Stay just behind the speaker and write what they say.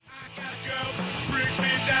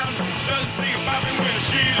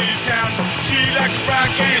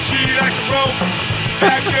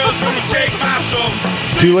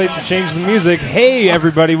Too late to change the music. Hey,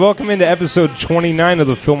 everybody. Welcome into episode 29 of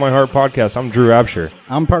the Fill My Heart podcast. I'm Drew Absher.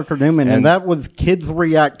 I'm Parker Newman, and that was Kids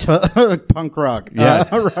React to Punk Rock. Yeah.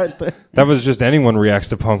 Right there. That was just anyone reacts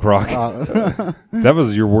to punk rock. That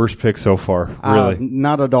was your worst pick so far, really.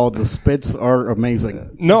 Not at all. The spits are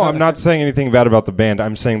amazing. No, I'm not saying anything bad about the band.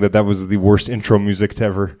 I'm saying that was the worst intro music to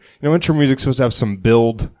ever. You know, intro music's supposed to have some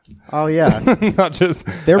build. Oh, yeah. Not just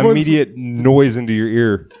immediate noise into your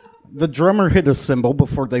ear. The drummer hit a cymbal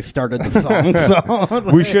before they started the song.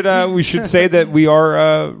 So we should say that we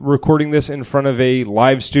are recording this in front of a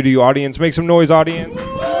live studio audience. Make some noise, audience.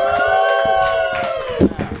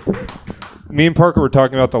 Me and Parker were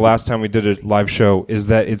talking about the last time we did a live show is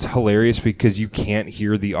that it's hilarious because you can't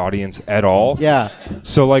hear the audience at all. Yeah.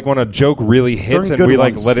 So like when a joke really hits and we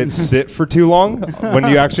like let it sit for too long, when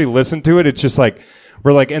you actually listen to it, it's just like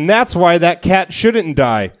we're like, and that's why that cat shouldn't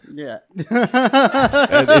die. Yeah.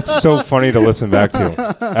 It's so funny to listen back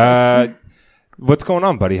to. What's going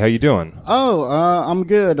on, buddy? How you doing? Oh, I'm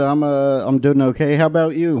good. I'm doing okay. How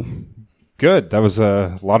about you? Good. That was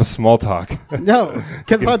a lot of small talk. No,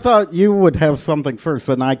 because I thought you would have something first,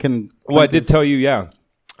 and I can. Well, I did tell you, yeah.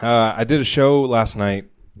 I did a show last night.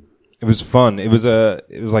 It was fun. It was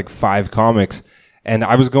like 5 comics, and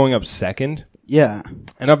I was going up second. Yeah.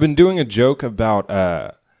 And I've been doing a joke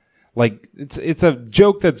about like it's a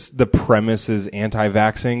joke that's the premise is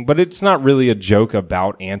anti-vaxxing, but it's not really a joke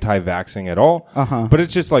about anti-vaxxing at all. But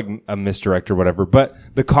it's just like a misdirect or whatever. But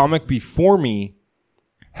the comic before me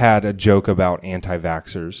had a joke about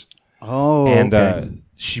anti-vaxxers. Oh, and okay.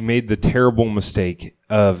 She made the terrible mistake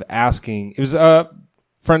of asking. It was a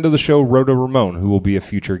friend of the show, Rhoda Ramon, who will be a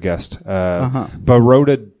future guest. But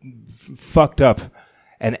Rhoda fucked up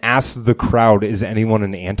and asked the crowd, "Is anyone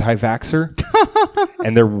an anti-vaxxer?"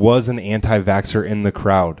 And there was an anti-vaxxer in the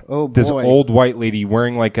crowd. Oh, boy. This old white lady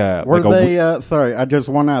wearing like a... sorry, I just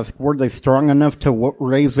want to ask, were they strong enough to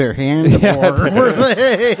raise their hand? Yeah, or were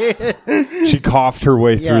they... She coughed her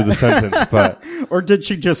way through the sentence, but... Or did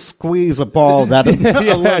she just squeeze a ball that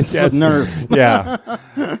alerts the nurse? Yeah.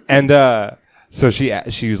 And so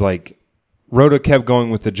she was like... Rhoda kept going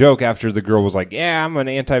with the joke after the girl was like, "Yeah, I'm an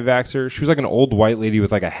anti-vaxxer." She was like an old white lady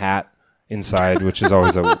with like a hat inside, which is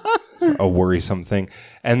always a worrisome thing.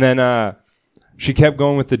 And then she kept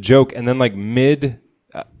going with the joke, and then like mid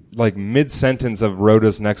sentence of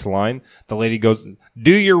Rhoda's next line, the lady goes,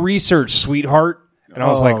 "Do your research, sweetheart." And I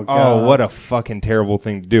was like, "Oh, what a fucking terrible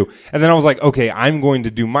thing to do." And then I was like, "Okay, I'm going to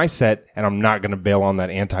do my set, and I'm not going to bail on that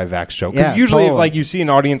anti-vax joke." Because usually, if like you see an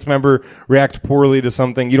audience member react poorly to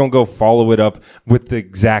something, you don't go follow it up with the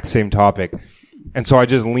exact same topic. And so I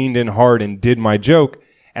just leaned in hard and did my joke,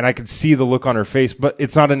 and I could see the look on her face, but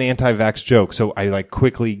it's not an anti-vax joke. So I like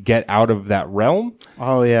quickly get out of that realm.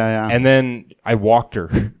 Oh yeah. And then I walked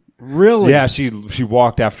her. Really? Yeah, she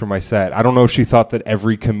walked after my set. I don't know if she thought that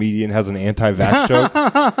every comedian has an anti-vax joke,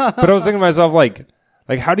 but I was thinking to myself, like,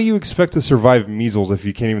 how do you expect to survive measles if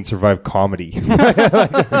you can't even survive comedy?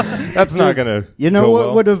 That's not gonna. You know go what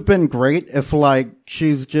well. would have been great if like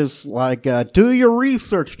she's just like, do your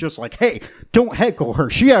research, just like, hey, don't heckle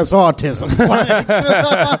her. She has autism.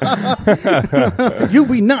 You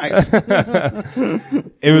be nice.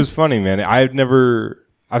 It was funny, man.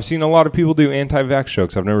 I've seen a lot of people do anti-vax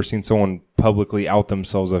jokes. I've never seen someone publicly out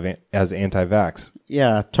themselves as anti-vax.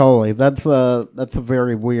 Yeah, totally. That's a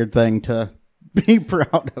very weird thing to be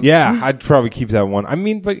proud of. Yeah, I'd probably keep that one. I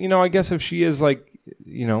mean, but I guess if she is like,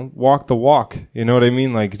 walk the walk, you know what I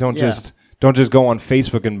mean? Like, don't just go on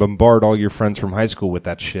Facebook and bombard all your friends from high school with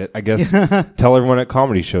that shit. I guess tell everyone at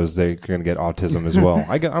comedy shows they're going to get autism as well.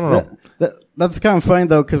 I don't know. That's kind of funny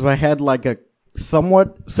though, because I had like a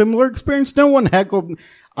somewhat similar experience. No one heckled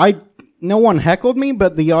me,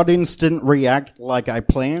 but the audience didn't react like I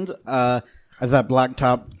planned. As that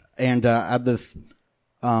blacktop and at this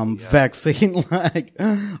vaccine like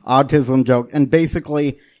autism joke, and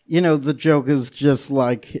basically, the joke is just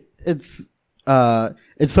like it's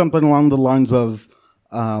something along the lines of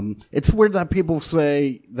it's weird that people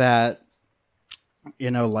say that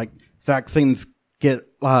like vaccines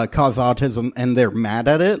cause autism and they're mad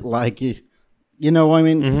at it, like. You know what I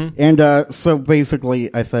mean? Mm-hmm. And so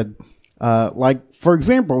basically I said, for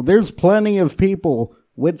example, there's plenty of people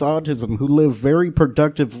with autism who live very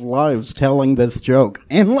productive lives telling this joke.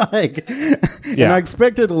 And and I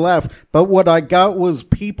expected to laugh, but what I got was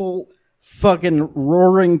people fucking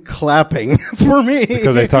roaring clapping for me.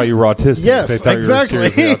 Because they thought you were autistic. Yes, they thought exactly. You were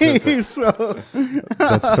seriously autistic.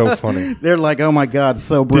 That's so funny. They're like, "Oh my God,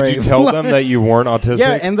 so brave." Did you tell them that you weren't autistic?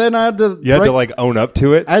 Yeah, and then I had to... You had to like own up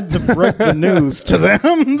to it? I had to break the news to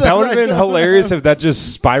them. That would have been hilarious if that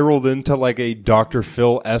just spiraled into like a Dr.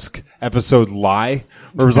 Phil-esque episode lie,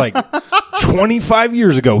 Where it was like 25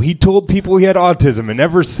 years ago, he told people he had autism, and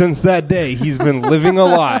ever since that day, he's been living a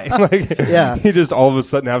lie. Like, Yeah. he just all of a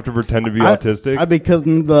sudden have to pretend to be autistic. I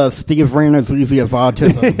become the Steve Rannazzisi of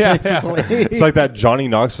autism. Yeah. basically. It's like that Johnny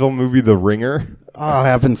Knoxville movie, The Ringer. Oh, I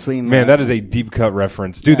haven't seen Man, that is a deep cut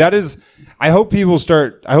reference. Dude, that is... I hope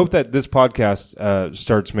that this podcast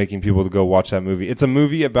starts making people to go watch that movie. It's a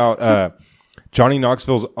movie about Johnny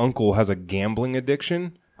Knoxville's uncle has a gambling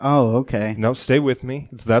addiction. Oh, okay. No, stay with me.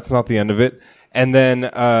 That's not the end of it. And then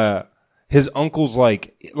his uncle's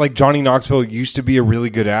like Johnny Knoxville used to be a really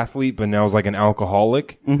good athlete, but now is like an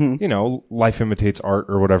alcoholic. Mm-hmm. You know, life imitates art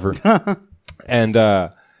or whatever.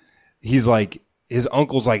 And he's like, his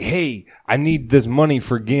uncle's like, hey, I need this money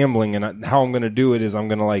for gambling, and how I'm going to do it is I'm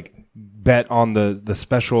going to like bet on the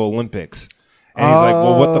Special Olympics. And he's like,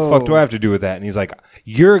 well, what the fuck do I have to do with that? And he's like,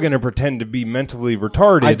 you're going to pretend to be mentally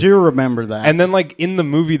retarded. I do remember that. And then like in the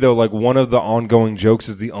movie though, like one of the ongoing jokes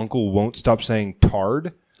is the uncle won't stop saying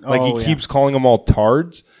tard. Like he keeps calling them all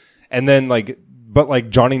tards. And then but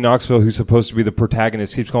Johnny Knoxville, who's supposed to be the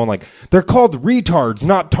protagonist, keeps going like, they're called retards,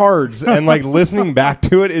 not tards. And like listening back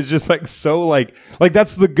to it is just like so like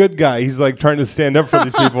that's the good guy. He's like trying to stand up for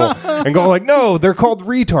these people and go like, no, they're called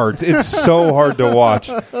retards. It's so hard to watch.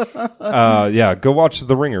 Yeah, go watch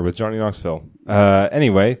The Ringer with Johnny Knoxville.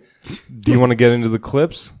 Anyway, do you want to get into the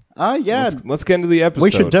clips? Yeah. Let's get into the episode.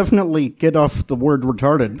 We should definitely get off the word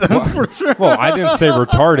retarded. That's for sure. Well, I didn't say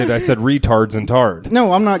retarded. I said retards and tard.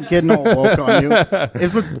 No, I'm not getting all woke on you.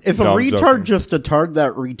 Is a No, I'm retard joking. just a tard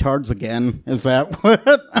that retards again? Is that what?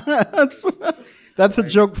 That's a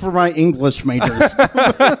joke for my English majors.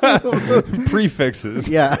 Prefixes.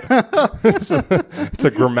 Yeah. It's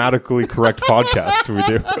a grammatically correct podcast we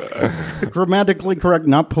do. Grammatically correct,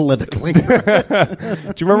 not politically. Do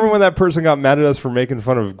you remember when that person got mad at us for making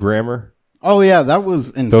fun of grammar? Oh, yeah, that was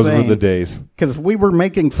insane. Those were the days. Because we were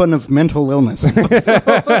making fun of mental illness. And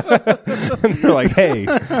they're like, hey,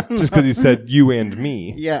 just because you said you and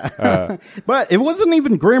me. Yeah. But it wasn't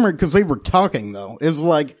even grammar because they were talking, though. It was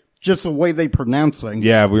like just the way they pronounce things.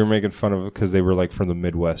 Yeah, we were making fun of it because they were like from the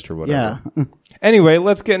Midwest or whatever. Yeah. Anyway,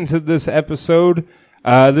 let's get into this episode.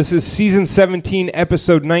 This is season 17,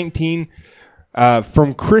 episode 19.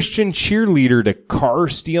 From Christian cheerleader to car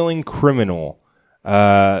stealing criminal.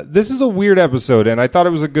 This is a weird episode, and I thought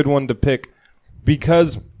it was a good one to pick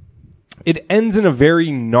because it ends in a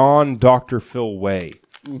very non-Dr. Phil way.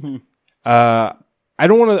 Mm-hmm.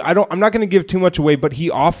 I'm not going to give too much away, but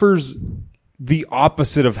he offers the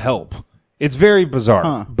opposite of help. It's very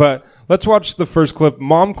bizarre, but let's watch the first clip.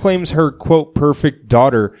 Mom claims her, quote, perfect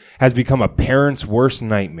daughter has become a parent's worst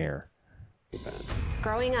nightmare.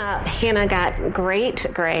 Growing up, Hannah got great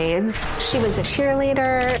grades. She was a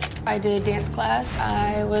cheerleader. I did dance class.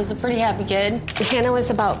 I was a pretty happy kid. Hannah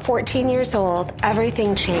was about 14 years old.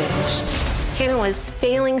 Everything changed. Hannah was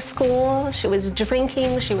failing school. She was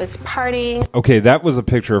drinking. She was partying. Okay, that was a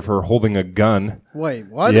picture of her holding a gun. Wait,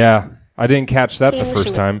 what? Yeah, I didn't catch that the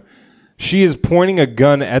first time. She is pointing a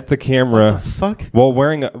gun at the camera. What the fuck? While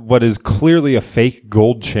wearing what is clearly a fake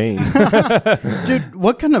gold chain. Dude,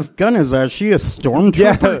 what kind of gun is that? Is she a stormtrooper?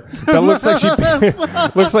 Yeah, that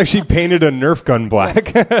looks like she painted a Nerf gun black.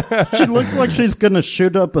 She looks like she's gonna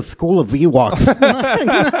shoot up a school of Ewoks.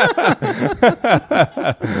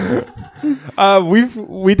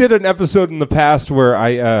 We did an episode in the past where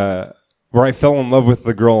I fell in love with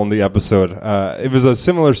the girl in the episode. It was a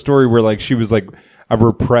similar story where like she was like a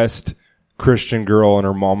repressed Christian girl and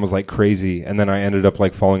her mom was like crazy, and then I ended up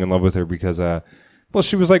like falling in love with her because well,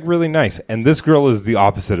 she was like really nice. And this girl is the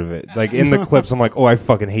opposite of it. Like in the clips I'm like, oh, I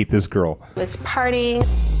fucking hate this girl. It was partying.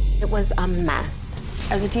 It was a mess.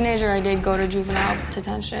 As a teenager, I did go to juvenile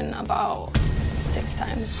detention about 6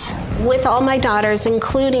 times. With all my daughters,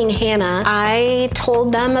 including Hannah, I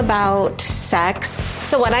told them about sex.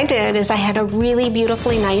 So what I did is I had a really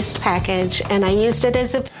beautifully nice package, and I used it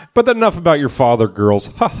as a... But enough about your father, girls.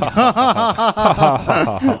 A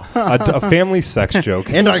family sex joke.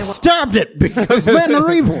 And I stabbed it because men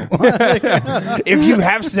are evil. If you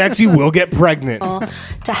have sex, you will get pregnant.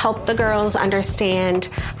 to help the girls understand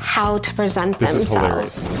how to present This is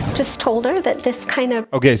themselves. Just told her that this kind of...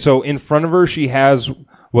 Okay, so in front of her, she has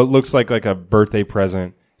what looks like a birthday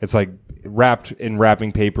present. It's like wrapped in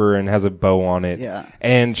wrapping paper and has a bow on it. Yeah.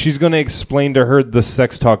 And she's going to explain to her the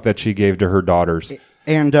sex talk that she gave to her daughters.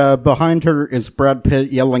 And behind her is Brad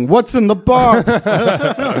Pitt yelling, "What's in the box?"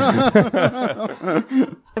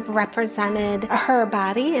 represented her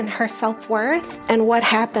body and her self-worth, and what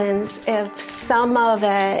happens if some of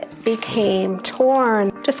it became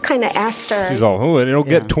torn. just kind of asked her. She's all, oh, it'll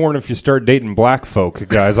get torn if you start dating black folk,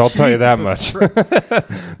 guys. I'll tell you that much.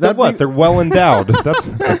 They're well endowed.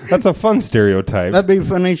 That's a fun stereotype. That'd be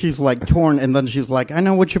funny. She's like torn, and then she's like, I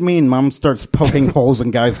know what you mean. Mom starts poking holes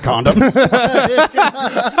in guys' condoms.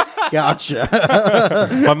 Gotcha.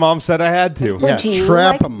 My mom said I had to. Would you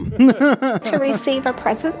trap like them. to receive a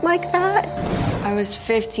present like that? I was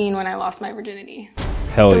 15 when I lost my virginity.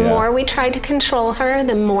 Hell The yeah. more we tried to control her,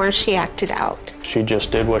 the more she acted out. She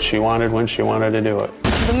just did what she wanted when she wanted to do it.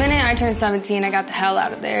 The minute I turned 17, I got the hell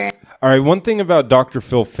out of there. All right, one thing about Dr.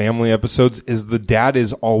 Phil family episodes is the dad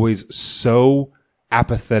is always so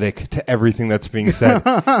apathetic to everything that's being said.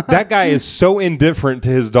 That guy is so indifferent to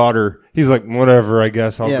his daughter. He's like, whatever, I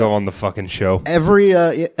guess I'll go on the fucking show. Every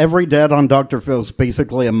dad on Dr. Phil's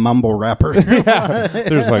basically a mumble rapper. They're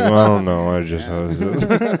just like, well, I don't know.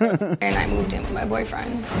 And I moved in with my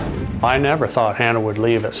boyfriend. I never thought Hannah would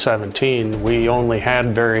leave at 17. We only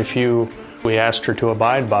had very few we asked her to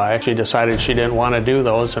abide by. She decided she didn't want to do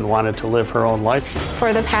those and wanted to live her own life.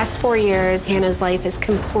 For the past 4 years, Hannah's life has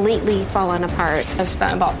completely fallen apart. I've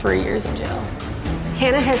spent about 3 years in jail.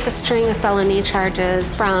 Hannah has a string of felony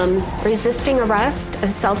charges from resisting arrest,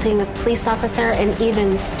 assaulting a police officer, and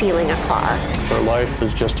even stealing a car. Her life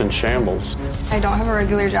is just in shambles. I don't have a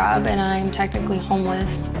regular job, and I'm technically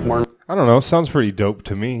homeless. We're I don't know. Sounds pretty dope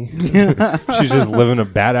to me. She's just living a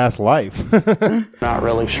badass life. not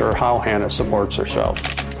really sure how Hannah supports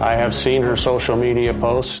herself. I have seen her social media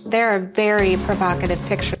posts. There are very provocative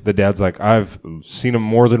pictures. The dad's like, I've seen him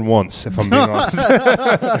more than once, if I'm being honest.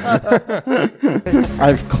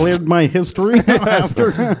 I've cleared my history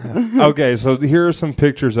after. Okay, so here are some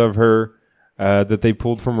pictures of her that they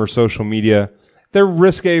pulled from her social media. They're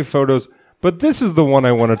risque photos, but this is the one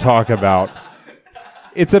I want to talk about.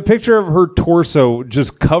 It's a picture of her torso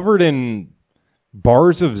just covered in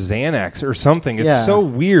bars of Xanax or something. It's so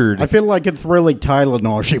weird. I feel like it's really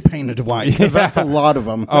Tylenol she painted white, because that's a lot of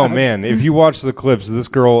them. Oh man, if you watch the clips, this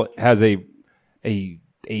girl has she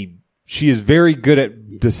is very good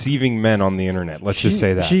at deceiving men on the internet. Let's just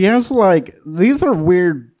say that. She has these are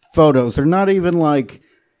weird photos. They're not even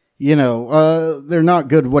they're not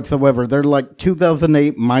good whatsoever. They're like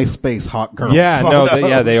 2008 MySpace hot girl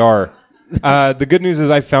photos. They are. The good news is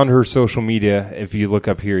I found her social media. If you look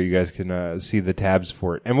up here, you guys can see the tabs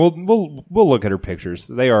for it, and we'll look at her pictures.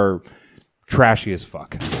 They are trashy as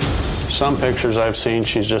fuck. Some pictures I've seen,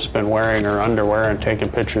 she's just been wearing her underwear and taking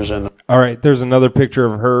pictures in them. All right, there's another picture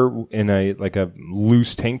of her in a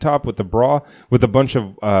loose tank top with a bra with a bunch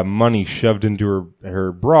of money shoved into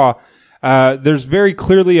her bra. There's very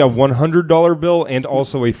clearly a $100 bill and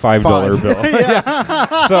also a $5 bill.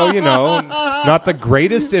 Yeah. So, not the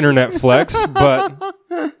greatest internet flex, but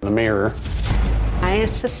The mirror. I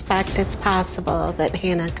suspect it's possible that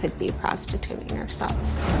Hannah could be prostituting herself.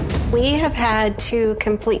 We have had to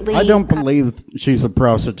completely... I don't believe she's a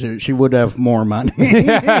prostitute. She would have more money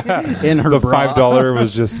in her the bra. $5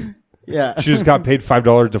 was just... Yeah. She just got paid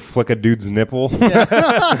 $5 to flick a dude's nipple. her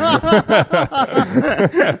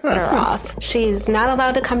off. She's not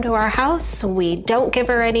allowed to come to our house, so we don't give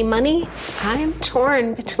her any money. I'm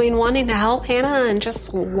torn between wanting to help Hannah and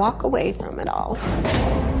just walk away from it all.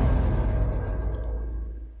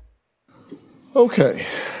 Okay.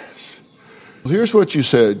 Here's what you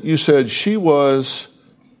said. You said she was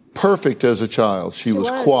perfect as a child. She was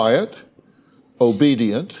quiet,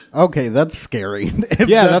 obedient. Okay, that's scary.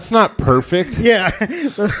 That's not perfect. Yeah.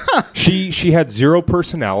 She had zero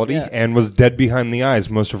personality and was dead behind the eyes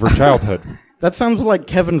most of her childhood. That sounds like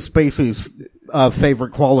Kevin Spacey's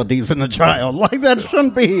favorite qualities in a child. Like, that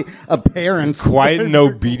shouldn't be a parent. Quiet and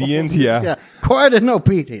obedient, Yeah, quiet and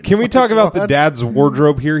obedient. Can we talk about the dad's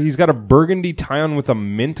wardrobe here? He's got a burgundy tie-on with a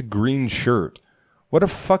mint green shirt. What a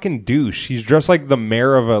fucking douche. He's dressed like the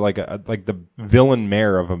mayor of like the villain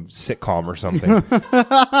mayor of a sitcom or something.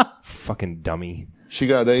 Fucking dummy. She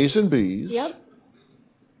got A's and B's. Yep.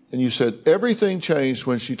 And you said everything changed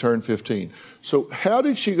when she turned 15. So how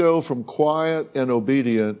did she go from quiet and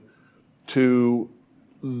obedient to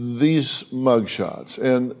these mugshots?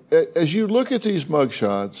 And as you look at these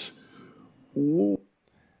mugshots...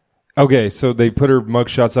 Okay, so they put her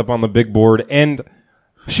mugshots up on the big board, and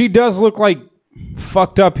she does look like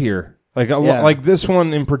fucked up here. Like this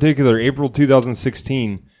one in particular, April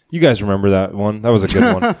 2016. You guys remember that one? That was a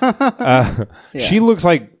good one. She looks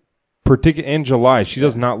like in July, she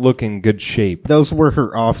does not look in good shape. Those were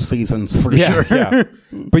her off seasons for sure. Yeah.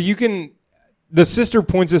 But the sister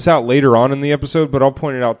points this out later on in the episode, but I'll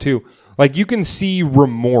point it out too. Like, you can see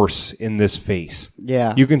remorse in this face.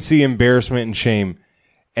 Yeah. You can see embarrassment and shame.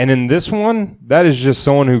 And in this one, that is just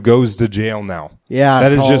someone who goes to jail now. Yeah,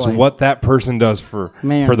 that is just totally. what that person does for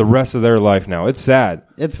the rest of their life now. It's sad.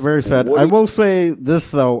 It's very sad. I will say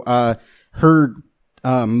this though, her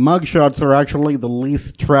mugshots are actually the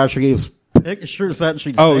least trashiest pictures that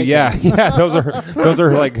she's taken. Yeah. Those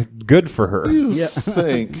are like good for her. What do you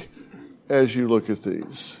think as you look at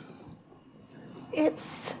these?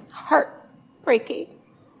 It's heartbreaking.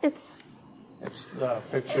 It's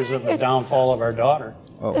Pictures of the downfall of our daughter.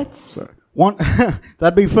 Sorry. One,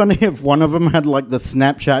 that'd be funny if one of them had like the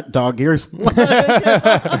Snapchat dog ears.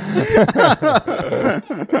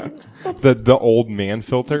 The old man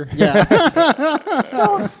filter. Yeah.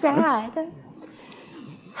 so sad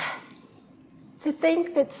to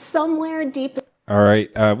think that somewhere deep. All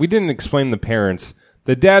right. We didn't explain the parents.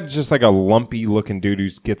 The dad's just like a lumpy looking dude who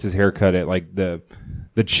gets his hair cut at like the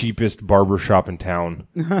cheapest barber shop in town.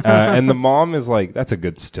 And the mom is like, that's a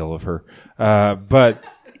good still of her. But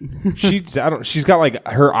she's got like,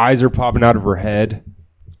 her eyes are popping out of her head.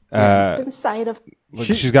 Inside of.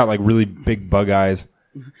 She's got like really big bug eyes.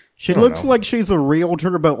 She looks like she's a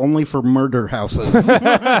realtor, but only for murder houses. The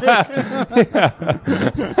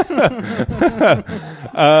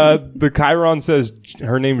Chiron says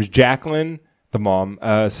her name's Jacqueline. The mom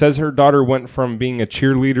says her daughter went from being a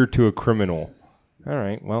cheerleader to a criminal. All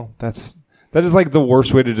right, well, that is like the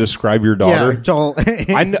worst way to describe your daughter.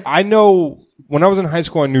 Yeah, I know when I was in high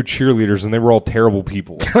school, I knew cheerleaders, and they were all terrible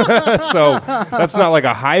people. So that's not like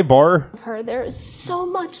a high bar. There is so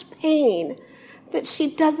much pain that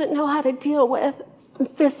she doesn't know how to deal with.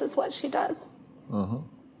 This is what she does. Uh-huh.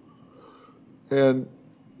 And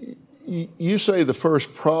you say the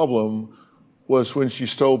first problem was when she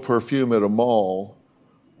stole perfume at a mall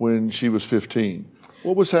when she was 15.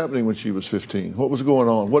 What was happening when she was 15? What was going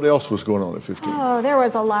on? What else was going on at 15? Oh, there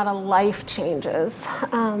was a lot of life changes.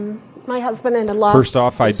 My husband and lost. First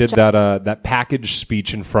off, I did that package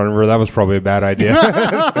speech in front of her. That was probably a bad idea.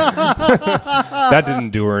 That didn't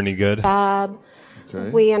do her any good. Job. Okay.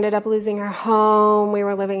 We ended up losing our home. We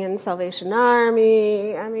were living in Salvation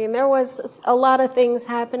Army. I mean, there was a lot of things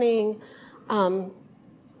happening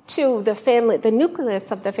to the family, the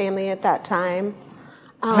nucleus of the family at that time.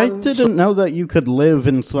 I didn't know that you could live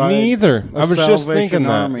inside. Me either. I was just thinking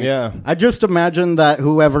Army. that. Yeah. I just imagine that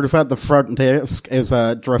whoever's at the front desk is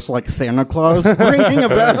dressed like Santa Claus, ringing a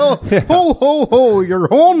bell. Yeah. Ho, ho, ho, you're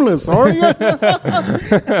homeless, are you? At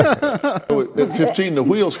 15, the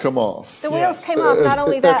wheels come off. The wheels came off, not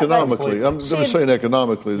only that. Economically. I'm just saying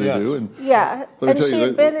economically they do. And and she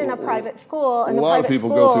had been in a private school. A lot of people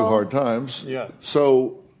go through hard times. Yeah.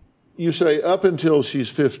 So you say up until she's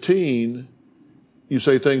 15... You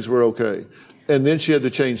say things were okay. And then she had to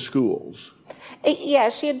change schools. Yeah,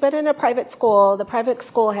 she had been in a private school. The private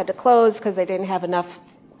school had to close because they didn't have enough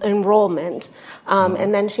enrollment.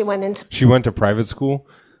 And then she went into... She went to private school?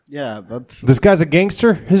 Yeah, this guy's a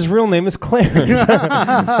gangster? His real name is Clarence.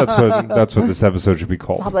 That's what this episode should be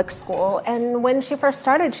called. Public school. And when she first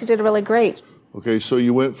started, she did really great. Okay, so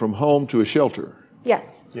you went from home to a shelter.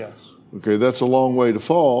 Yes. Yes. Okay, that's a long way to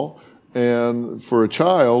fall. And for a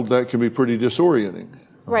child, that can be pretty disorienting.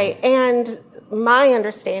 Right. And my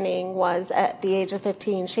understanding was at the age of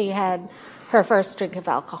 15, she had her first drink of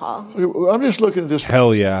alcohol. I'm just looking at this.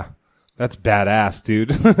 Hell yeah. That's badass, dude.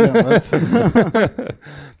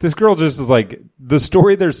 This girl just is like, the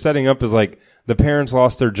story they're setting up is like, the parents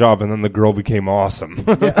lost their job and then the girl became awesome.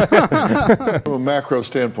 From a macro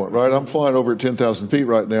standpoint, right? I'm flying over at 10,000 feet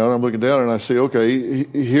right now and I'm looking down and I see, okay,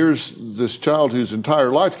 here's this child whose entire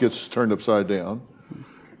life gets turned upside down.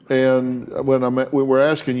 And when we're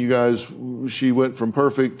asking you guys, she went from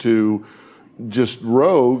perfect to just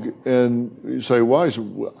rogue, and you say, why?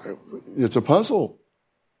 It's a puzzle.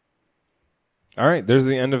 All right, there's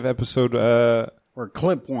the end of episode... Or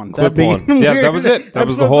clip one. Clip one. Yeah, that was it. That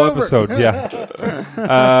was the whole episode. Yeah.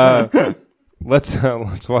 Let's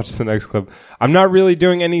watch the next clip. I'm not really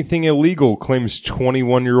doing anything illegal, claims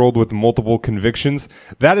 21-year-old with multiple convictions.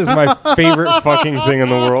 That is my favorite fucking thing in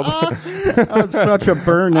the world. That's such a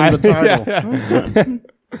burn in the title.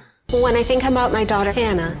 When I think about my daughter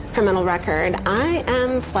Hannah's criminal record, I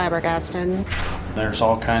am flabbergasted. There's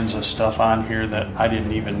all kinds of stuff on here that I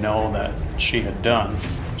didn't even know that she had done.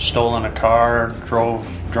 Stolen a car, drove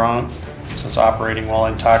drunk, says operating while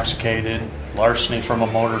intoxicated, larceny from a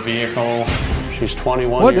motor vehicle. She's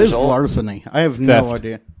 21 What years is old. larceny? I have Theft. no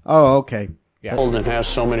idea. Oh, okay. Yeah. Old and has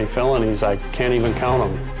so many felonies, I can't even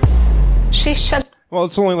count them. She should. Well,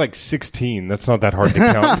 it's only like 16. That's not that hard to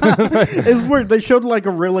count. It's weird. They showed like a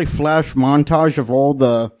really flash montage of all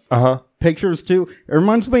the pictures too. It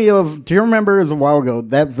reminds me of, do you remember it was a while ago,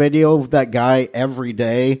 that video of that guy every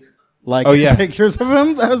day like Oh, yeah. pictures of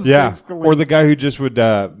him. That was basically... Or the guy who just would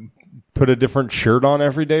put a different shirt on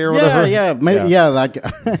every day or whatever. Yeah, that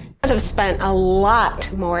guy. Would have spent a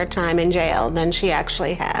lot more time in jail than she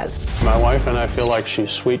actually has. My wife and I feel like she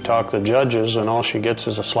sweet-talked the judges, and all she gets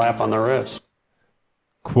is a slap on the wrist.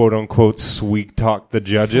 Quote unquote sweet talk the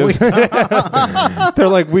judges. They're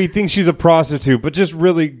like, we think she's a prostitute, but just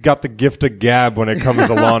really got the gift of gab when it comes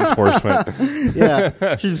to law enforcement.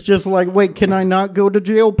 Yeah, she's just like, wait, can I not go to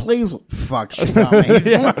jail, please? Fuck, she got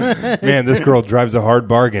me. Man, this girl drives a hard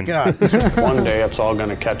bargain. God. One day it's all going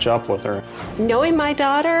to catch up with her. Knowing my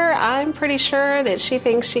daughter, I'm pretty sure that she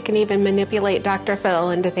thinks she can even manipulate Dr.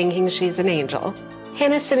 Phil into thinking she's an angel.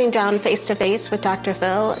 Hannah sitting down face to face with Dr.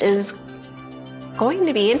 Phil is going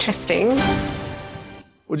to be interesting.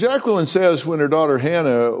 Well, Jacqueline says when her daughter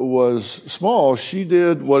Hannah was small, she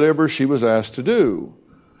did whatever she was asked to do.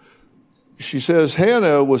 She says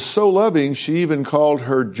Hannah was so loving, she even called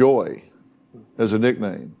her Joy as a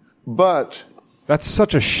nickname. But That's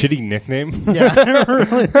such a shitty nickname. Yeah, it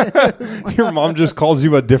really is. Your mom just calls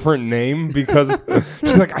you a different name because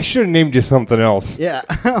she's like, I should have named you something else. Yeah.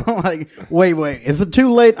 Like, wait, is it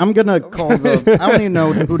too late? I'm going to call I don't even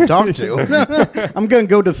know who to talk to. I'm going to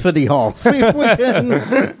go to City Hall. See if we can.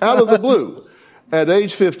 out of the blue, at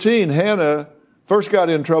age 15, Hannah first got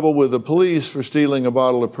in trouble with the police for stealing a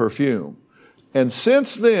bottle of perfume. And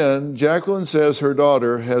since then, Jacqueline says her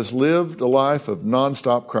daughter has lived a life of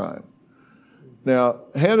nonstop crime. Now,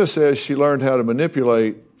 Hannah says she learned how to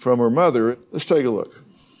manipulate from her mother. Let's take a look.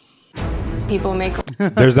 People make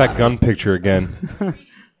There's that gun picture again.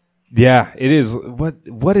 Yeah, it is.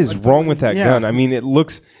 What is wrong with that gun? I mean,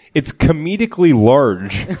 it's comedically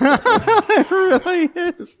large. It really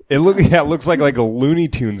is. It looks like a Looney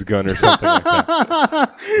Tunes gun or something like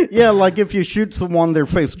that. Yeah, like if you shoot someone, their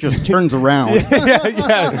face just turns around.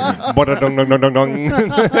 yeah. Ba-da-dung-dung-dung-dung.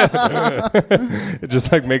 It just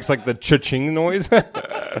makes the cha-ching noise.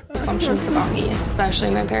 assumptions about me,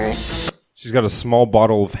 especially my parents. She's got a small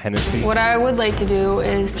bottle of Hennessy. What I would like to do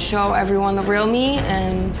is show everyone the real me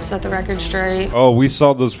and set the record straight. Oh, we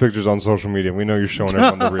saw those pictures on social media. We know you're showing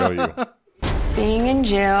everyone the real you. Being in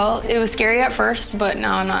jail, it was scary at first, but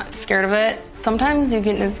now I'm not scared of it. Sometimes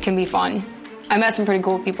it can be fun. I met some pretty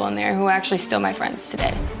cool people in there who are actually still my friends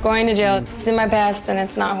today. Going to jail, it's in my past and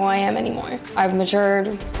it's not who I am anymore. I've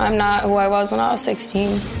matured. I'm not who I was when I was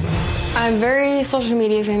 16. I'm very social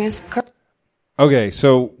media famous. Okay,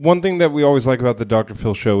 so one thing that we always like about the Dr.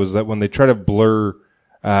 Phil show is that when they try to blur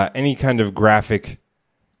any kind of graphic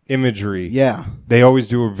imagery, they always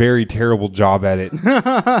do a very terrible job at it.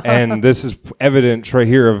 And this is evidence right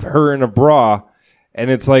here of her in a bra, and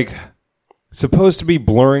it's supposed to be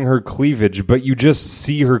blurring her cleavage, but you just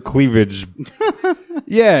see her cleavage.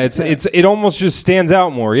 Yeah, it almost just stands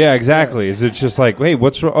out more. Yeah, exactly. It's just hey,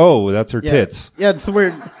 what's wrong? Oh, that's her tits. Yeah, it's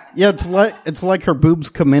weird. Yeah, it's like her boobs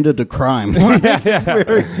committed a crime. Yeah,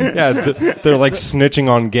 they're snitching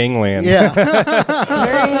on gangland. Yeah.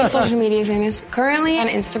 Very social media famous. Currently on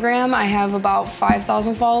Instagram, I have about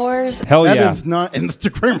 5,000 followers. Hell yeah. That is not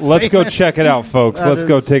Instagram. Let's go check it out, folks. Let's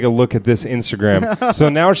go take a look at this Instagram. So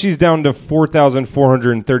now she's down to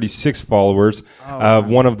 4,436 followers.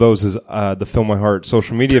 One of those is the Fill My Heart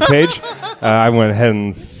social media page. I went ahead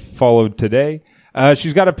and followed today.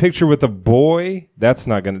 She's got a picture with a boy. That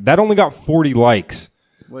only got 40 likes.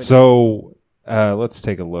 So, let's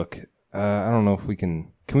take a look. I don't know if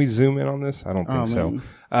can we zoom in on this? I don't think so.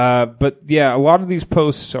 But yeah, a lot of these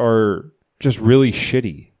posts are just really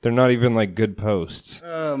shitty. They're not even good posts.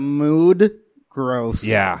 Mood. Gross.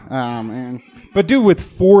 Yeah. Oh, man. But dude, with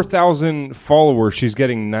 4,000 followers, she's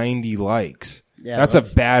getting 90 likes. Yeah, that's a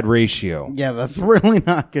bad ratio. Yeah, that's really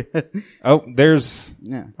not good. Oh,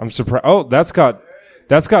 I'm surprised. Oh, that's got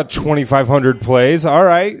 2,500 plays. All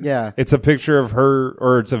right. Yeah. It's a picture of her,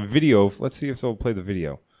 or it's a video. Let's see if they'll play the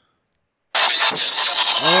video.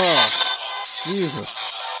 Oh, Jesus.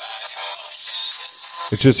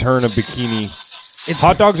 It's just her in a bikini.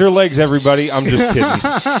 Hot dogs or legs, everybody. I'm just kidding.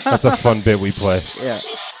 That's a fun bit we play. Yeah.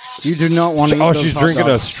 You do not want to eat those she's hot drinking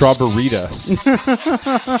dogs. a strawberita.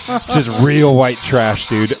 Just real white trash,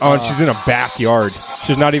 dude. Oh, and she's in a backyard.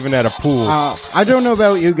 She's not even at a pool. I don't know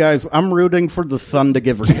about you guys. I'm rooting for the sun to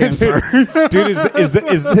give her cancer. Dude, is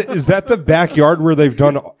that the backyard where they've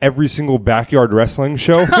done every single backyard wrestling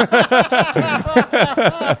show?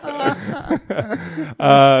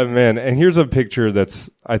 Man, and here's a picture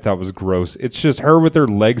I thought was gross. It's just her with her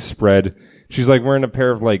legs spread. She's wearing a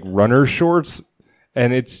pair of runner shorts.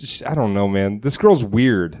 And I don't know, man. This girl's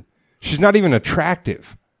weird. She's not even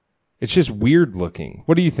attractive. It's just weird looking.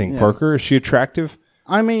 What do you think, Parker? Is she attractive?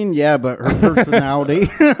 I mean, yeah, but her personality.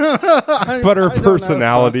 But her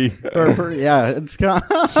personality. Yeah, it's kind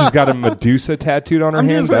of, She's got a Medusa tattooed on her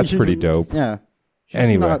hand. That's pretty dope. Yeah.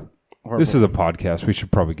 Anyway, this is a podcast. We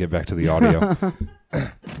should probably get back to the audio.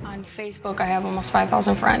 On Facebook, I have almost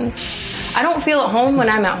 5,000 friends. I don't feel at home when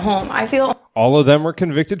I'm at home. I feel All of them are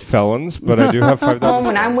convicted felons, but I do have 5,000. home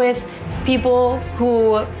when I'm with people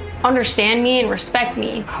who understand me and respect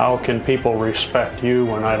me. How can people respect you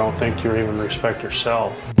when I don't think you even respect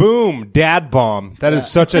yourself? Boom, dad bomb. That is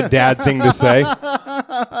such a dad thing to say.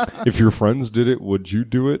 If your friends did it, would you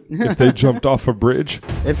do it? If they jumped off a bridge?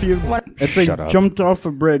 If they Shut up. jumped off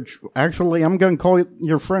a bridge, actually, I'm going to call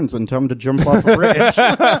your friends and tell them to jump off a bridge. That's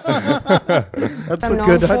What a I'm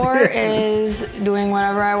good known for idea. is doing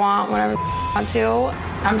whatever I want, whenever I want to.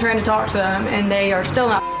 I'm trying to talk to them, and they are still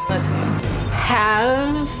not listening.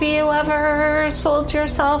 Have you ever sold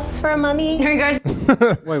yourself for money? Here you guys.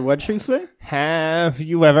 Wait, what'd she say? Have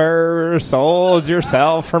you ever sold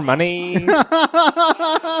yourself for money? I'm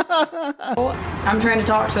trying to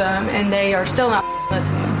talk to them, and they are still not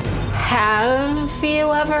listening. Have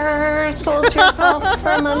you ever sold yourself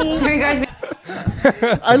for money? Here you guys.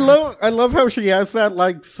 I love how she asked that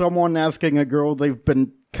like someone asking a girl they've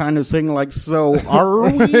been kind of saying like, so are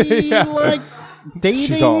we like dating?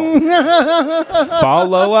 She's all,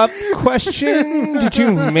 follow-up question. Did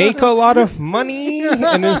you make a lot of money?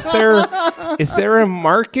 And is there a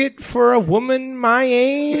market for a woman my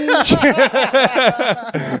age?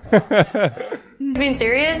 Being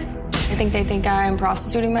serious, I think they think I'm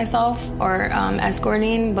prostituting myself or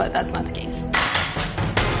escorting, but that's not the case.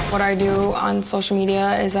 What I do on social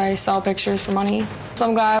media is I sell pictures for money.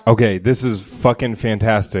 Some guy. Okay, this is fucking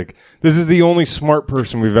fantastic. This is the only smart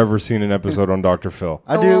person we've ever seen an episode on Dr. Phil.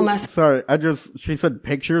 She said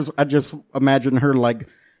pictures. I just imagine her like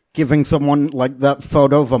giving someone like that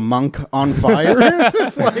photo of a monk on fire.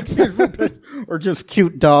 It's like, or just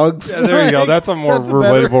cute dogs. Yeah, there you go. That's a more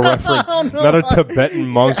relatable reference. Oh, no. Not a Tibetan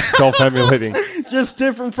monk self-emulating. Just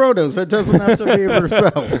different photos. It doesn't have to be of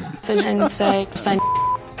herself. And say,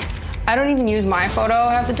 I don't even use my photo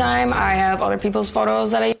half the time. I have other people's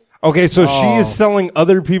photos that I Okay, so she is selling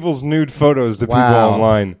other people's nude photos to people Wow.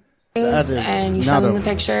 online. use, and you send them the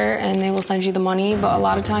picture, and they will send you the money. But a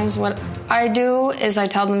lot of times, what I do is I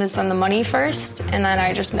tell them to send the money first, and then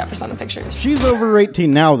I just never send the pictures. She's over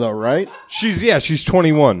 18 now, though, right? She's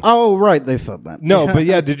 21. Oh, right. They said that. No, but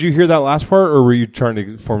yeah, did you hear that last part, or were you trying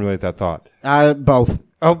to formulate that thought? Both.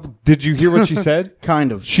 Oh, did you hear what she said?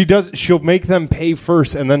 Kind of. She'll make them pay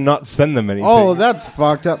first and then not send them anything. Oh, that's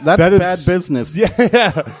fucked up. That's bad business.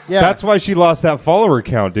 Yeah. That's why she lost that follower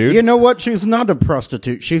count, dude. You know what? She's not a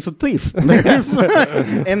prostitute. She's a thief.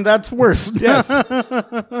 And that's worse. Yes. In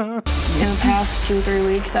the past 2-3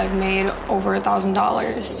 weeks, I've made over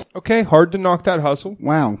 $1,000. Okay, hard to knock that hustle.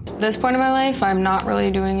 Wow. At this point in my life, I'm not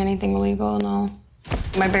really doing anything illegal, no.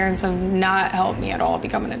 My parents have not helped me at all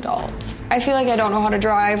become an adult. I feel like I don't know how to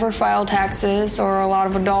drive or file taxes or a lot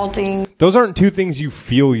of adulting. Those aren't two things you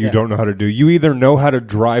feel you don't know how to do. You either know how to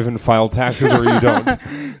drive and file taxes or you don't.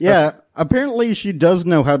 Yeah, apparently she does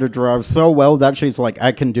know how to drive so well that she's like,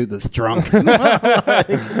 I can do this drunk.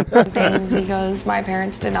 Things because my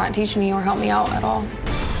parents did not teach me or help me out at all.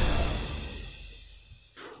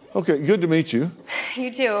 Okay, good to meet you.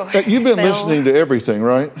 You too. You've been Phil. listening to everything,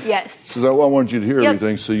 right? Yes. So I wanted you to hear Yep.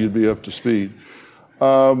 everything so you'd be up to speed.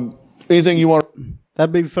 Anything you want?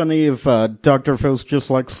 That'd be funny if Dr. Phil's just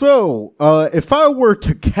like, so, if I were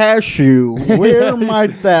to cash you, where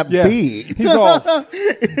might that be? He's all,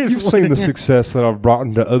 you've seen the success that I've brought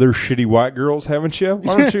into other shitty white girls, haven't you?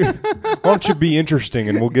 Why don't you be interesting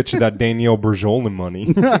and we'll get you that Danielle Berjolin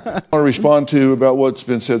money. to respond to about what's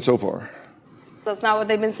been said so far? That's not what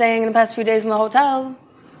they've been saying in the past few days in the hotel.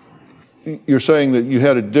 You're saying that you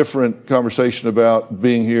had a different conversation about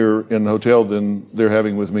being here in the hotel than they're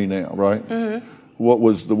having with me now, right? Mm-hmm. What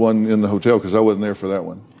was the one in the hotel? Because I wasn't there for that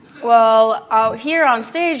one. Well, out here on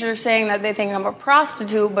stage, they're saying that they think I'm a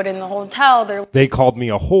prostitute, but in the hotel, They called me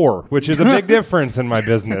a whore, which is a big difference in my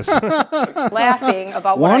business. laughing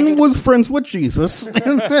about what I One do. was friends with Jesus.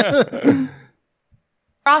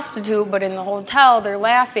 Prostitute, but in the hotel, they're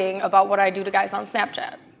laughing about what I do to guys on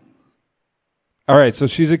Snapchat. All right, so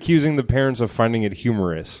she's accusing the parents of finding it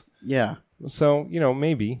humorous. Yeah. So,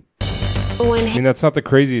 maybe. When I mean, that's not the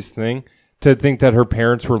craziest thing to think that her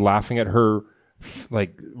parents were laughing at her,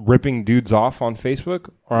 ripping dudes off on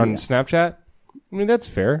Facebook or on Snapchat. I mean, that's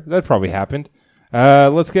fair. That probably happened.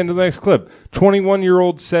 Let's get into the next clip.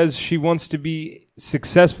 21-year-old says she wants to be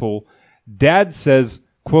successful. Dad says,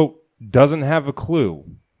 quote, doesn't have a clue.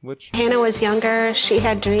 Which Hannah was younger. She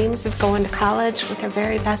had dreams of going to college with her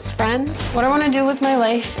very best friend. What I want to do with my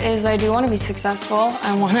life is I do want to be successful.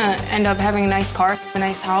 I want to end up having a nice car, a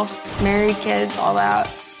nice house, married, kids, all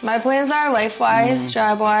that. My plans are life-wise,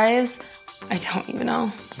 job-wise. I don't even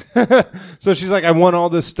know. So she's like, I want all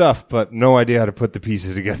this stuff, but no idea how to put the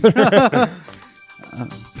pieces together.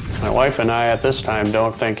 My wife and I at this time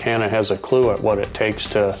don't think Hannah has a clue at what it takes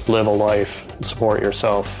to live a life and support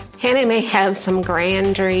yourself. Hannah may have some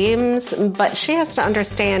grand dreams, but she has to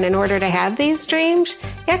understand in order to have these dreams,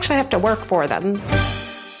 you actually have to work for them.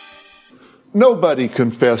 Nobody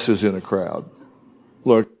confesses in a crowd.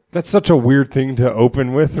 Look, That's such a weird thing to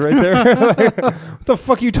open with right there. Like, what the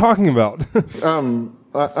fuck are you talking about?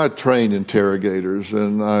 I train interrogators,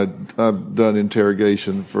 and I've done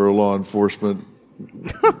interrogation for law enforcement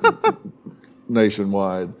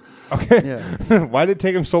nationwide. Okay. Yeah. Why did it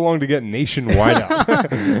take him so long to get nationwide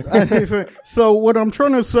out? So what I'm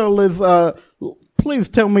trying to sell is, please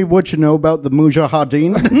tell me what you know about the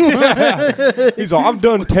Mujahideen. He's all, I've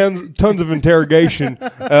done tons of interrogation.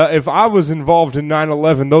 If I was involved in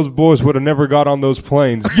 9/11, those boys would have never got on those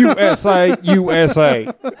planes. USA,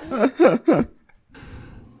 USA.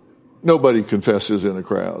 Nobody confesses in a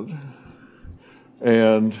crowd.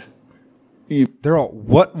 And they're all,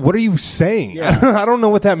 what are you saying? Yeah. I don't know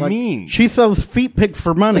what that means. She sells feet pics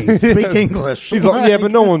for money. Speak English. He's like, yeah,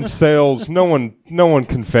 but no one sells. No one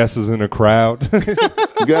confesses in a crowd.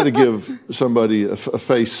 you got to give somebody a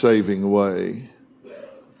face-saving way.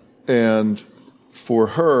 And for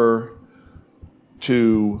her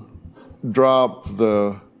to drop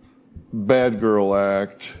the bad girl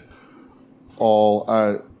act,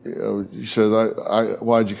 she said,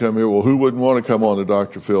 why'd you come here? Well, who wouldn't want to come on the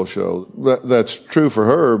Dr. Phil show? That's true for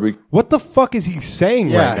her. What the fuck is he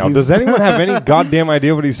saying right now? Does anyone have any goddamn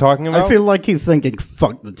idea what he's talking about? I feel like he's thinking,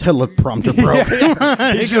 fuck, the teleprompter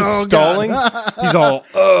broke. He's just stalling. He's all,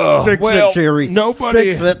 Fix it, Jerry.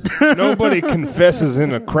 Nobody, Fix it. nobody confesses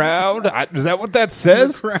in a crowd. Is that what that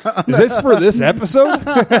says? Is this for this episode?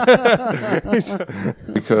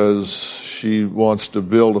 Because she wants to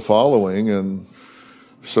build a following, and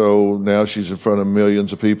so now she's in front of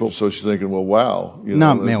millions of people. So she's thinking, well, wow.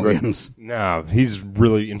 Not millions. No, he's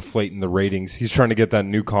really inflating the ratings. He's trying to get that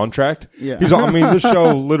new contract. Yeah. He's all, I mean, this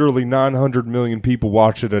show, literally 900 million people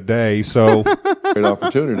watch it a day. So great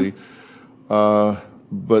opportunity.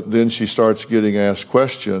 But then she starts getting asked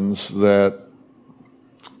questions that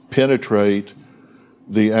penetrate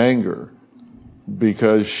the anger,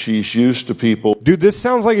 because she's used to people. Dude, this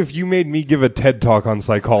sounds like if you made me give a TED Talk on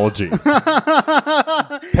psychology.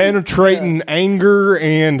 Penetrating anger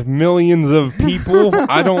and millions of people.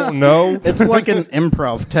 I don't know. It's like an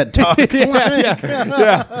improv TED Talk.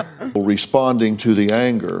 Yeah. Responding to the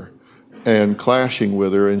anger and clashing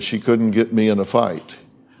with her, and she couldn't get me in a fight.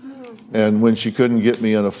 And when she couldn't get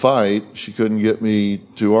me in a fight, she couldn't get me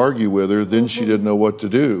to argue with her, then she didn't know what to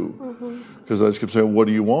do. Because I just kept saying, what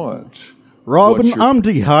do you want? Robin, I'm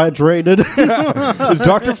dehydrated. Is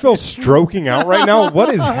Dr. Phil stroking out right now? What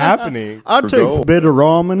is happening? I taste bitter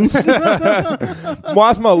almonds.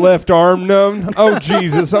 Why's my left arm numb? Oh,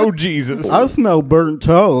 Jesus. Oh, Jesus. I smell burnt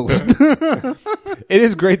toast. It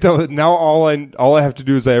is great, though. Now all I have to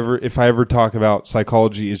do is if I ever talk about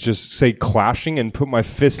psychology is just say clashing and put my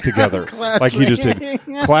fists together. Like he just did.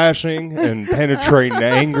 Clashing and penetrating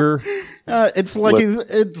anger. It's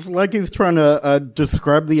like he's trying to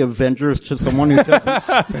describe the Avengers to someone who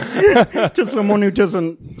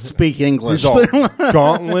doesn't speak English. He's all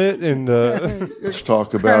gauntlet and let's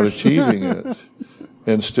talk about achieving it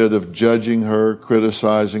instead of judging her,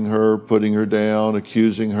 criticizing her, putting her down,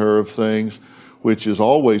 accusing her of things, which is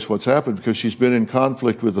always what's happened because she's been in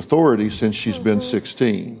conflict with authority since she's been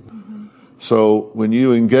 16. So when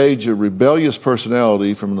you engage a rebellious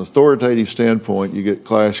personality from an authoritative standpoint, you get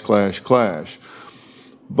clash, clash, clash.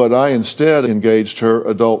 But I instead engaged her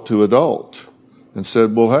adult to adult and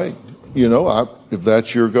said, well, hey, if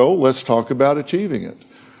that's your goal, let's talk about achieving it.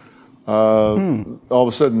 All of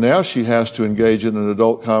a sudden now she has to engage in an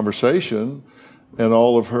adult conversation, and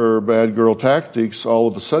all of her bad girl tactics all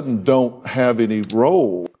of a sudden don't have any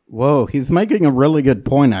role. Whoa, he's making a really good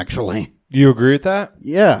point, actually. You agree with that?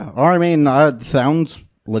 Yeah. I mean, it sounds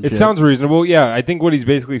legit. It sounds reasonable. Yeah. I think what he's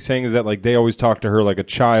basically saying is that like they always talk to her like a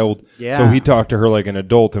child. Yeah. So he talked to her like an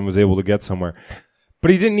adult and was able to get somewhere. But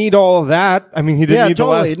he didn't need all of that. I mean, he didn't need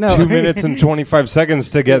totally, the last 2 minutes and 25 seconds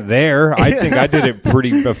to get there. I think I did it pretty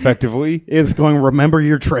effectively. It's going, remember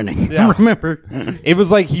your training. Yeah. Remember. It was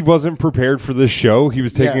like he wasn't prepared for the show. He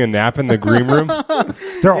was taking a nap in the green room.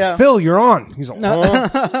 They're all, Phil, you're on. He's like,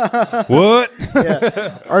 what?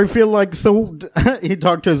 I feel like, so he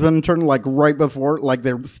talked to his intern like right before, like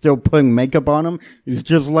they're still putting makeup on him. He's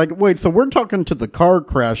just like, wait, so we're talking to the car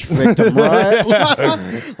crash victim, right?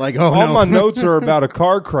 Like, oh, all no. my notes are about a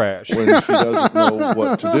car crash. When she doesn't know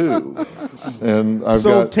what to do. And I've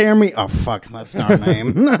So got Tammy, oh fuck, that's not a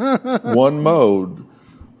name. one mode,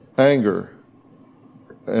 anger,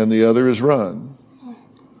 and the other is run.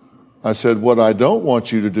 I said, what I don't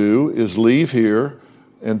want you to do is leave here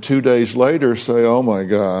and 2 days later say, oh my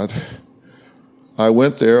God, I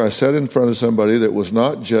went there, I sat in front of somebody that was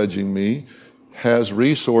not judging me, has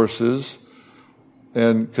resources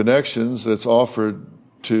and connections that's offered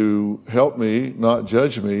to help me, not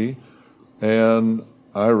judge me, and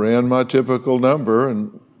I ran my typical number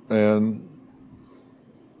and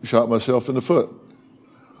shot myself in the foot.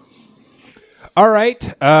 All right.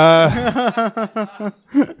 This is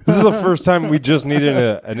the first time we just needed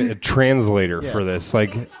a translator for this.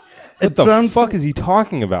 Like, what the fuck is he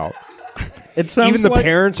talking about? It sounds Even the like,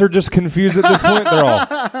 parents are just confused at this point. They're all,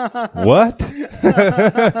 what?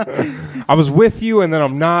 I was with you, and then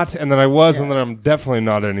I'm not, and then I was, and then I'm definitely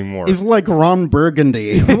not anymore. he's like Ron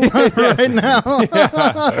Burgundy right now.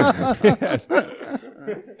 Yes.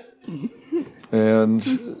 And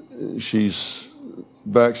she's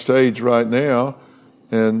backstage right now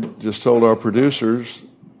and just told our producers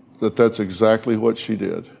that that's exactly what she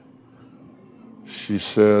did. She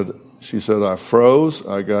said, I froze,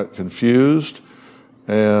 I got confused,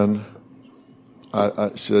 and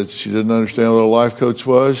I said she didn't understand what a life coach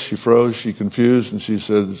was. She froze, she confused, and she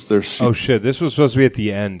said, oh shit, this was supposed to be at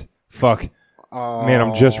the end. Fuck. Man,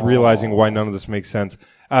 I'm just realizing why none of this makes sense.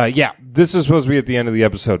 Yeah, this is supposed to be at the end of the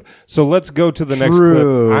episode. So let's go to the next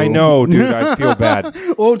clip. I know, dude, I feel bad.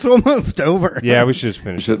 Well, it's almost over. Yeah, we should just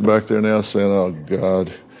finish. sitting back there now saying, oh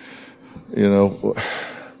God, you know,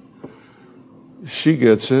 she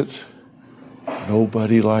gets it.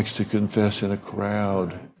 Nobody likes to confess in a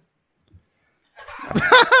crowd.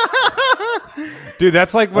 Dude,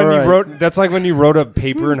 that's like when you wrote a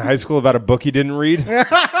paper in high school about a book you didn't read.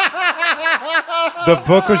 The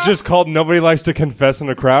book was just called Nobody Likes to Confess in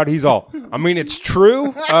a Crowd. He's all, I mean, it's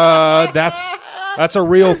true. That's a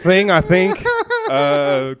real thing, I think.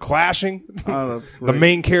 Clashing. The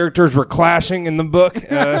main characters were clashing in the book.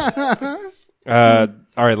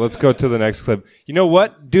 All right, let's go to the next clip. You know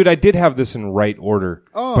what? Dude, I did have this in right order.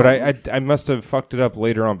 But I must have fucked it up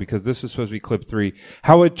later on because this was supposed to be clip 3.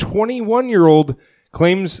 How a 21-year-old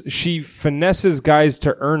claims she finesses guys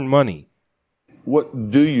to earn money.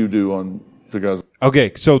 What do you do on the guys?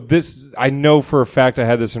 Okay, so this, I know for a fact I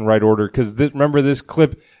had this in right order because remember this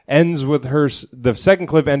clip ends with her, the second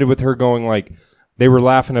clip ended with her going like, they were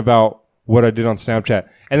laughing about what I did on Snapchat.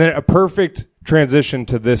 And then a perfect transition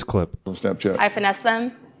to this clip. On Snapchat. I finesse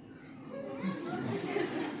them.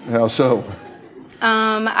 How so?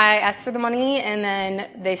 I asked for the money and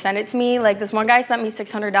then they sent it to me. Like this one guy sent me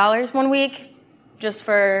 $600 one week just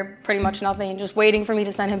for pretty much nothing, just waiting for me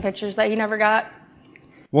to send him pictures that he never got.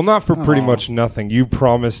 Well, not for pretty much nothing. You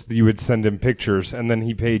promised you would send him pictures and then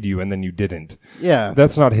he paid you and then you didn't. Yeah.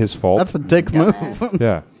 That's not his fault. That's a dick move.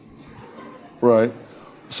 Yeah. Right.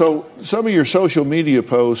 So some of your social media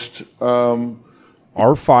posts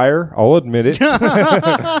are fire. I'll admit it.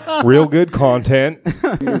 Real good content.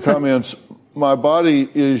 Your comments, my body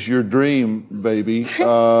is your dream, baby.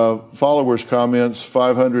 Followers comments,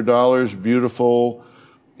 $500, beautiful.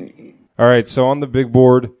 All right, so on the big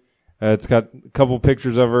board, it's got a couple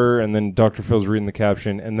pictures of her, and then Dr. Phil's reading the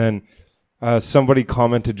caption, and then somebody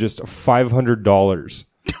commented just $500.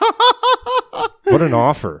 What an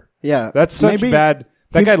offer. Yeah. That's such bad...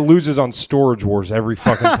 That guy loses on Storage Wars every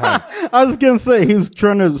fucking time. I was going to say, he's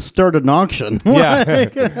trying to start an auction.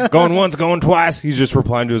 Yeah. Going once, going twice. He's just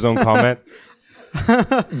replying to his own comment.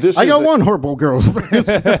 I got one horrible girlfriend.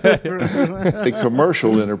 A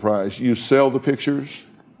commercial enterprise. You sell the pictures?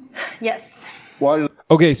 Yes. Why?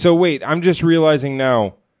 Okay, so wait. I'm just realizing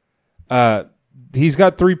now. He's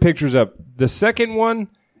got 3 pictures up. The second one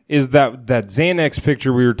is that Xanax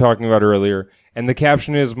picture we were talking about earlier. And the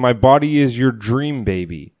caption is, my body is your dream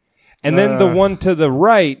baby. And then the one to the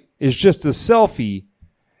right is just a selfie.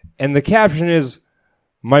 And the caption is,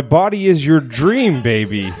 my body is your dream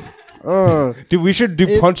baby. Dude, we should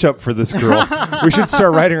do punch up for this girl. We should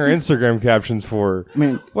start writing her Instagram captions for her.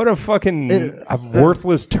 Man, what a fucking a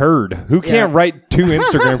worthless turd. Who can't write 2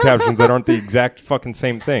 Instagram captions that aren't the exact fucking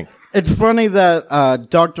same thing? It's funny that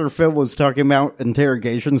Dr. Phil was talking about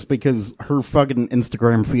interrogations because her fucking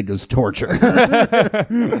Instagram feed is torture.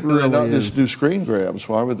 Really not just do screen grabs.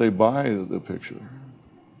 Why would they buy the picture?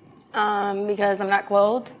 Because I'm not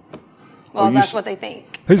clothed. Well, that's what they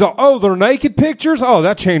think. He's all, oh, they're naked pictures? Oh,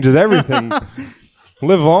 that changes everything.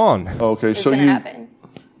 Live on. Okay, It's so gonna you. happen.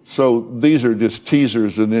 So these are just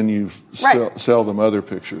teasers, and then you sell them other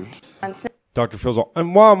pictures. Dr. Phil's all,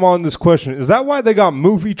 and while I'm on this question, is that why they got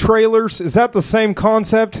movie trailers? Is that the same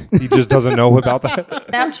concept? He just doesn't know about that.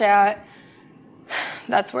 Snapchat,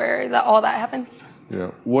 that's where all that happens.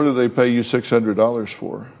 Yeah. What do they pay you $600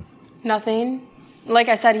 for? Nothing. Like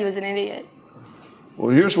I said, he was an idiot. Well,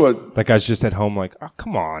 here's what. That guy's just at home like, oh,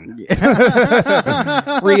 come on.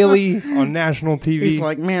 Really? On national TV? He's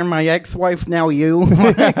like, man, my ex-wife, now you.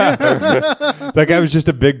 That guy was just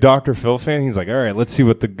a big Dr. Phil fan. He's like, all right, let's see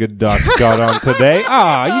what the good doc's got on today.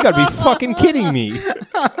 Ah, you got to be fucking kidding me.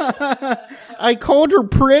 I called her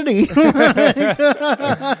pretty.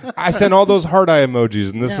 I sent all those heart eye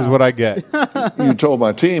emojis, and this is what I get. You told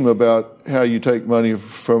my team about how you take money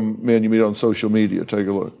from men you meet on social media. Take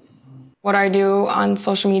a look. What I do on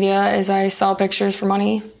social media is I sell pictures for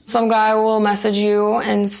money. Some guy will message you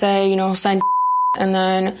and say, send, and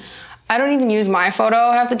then I don't even use my photo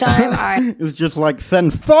half the time. It's just like,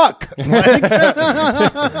 send fuck. Like,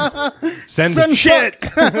 send shit.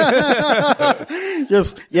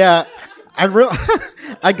 Just, yeah.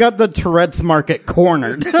 I got the Tourette's market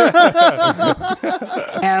cornered.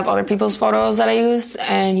 I have other people's photos that I use,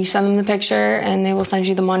 and you send them the picture, and they will send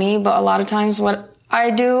you the money. But a lot of times what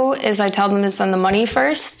I do is I tell them to send the money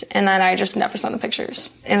first, and then I just never send the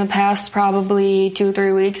pictures. In the past probably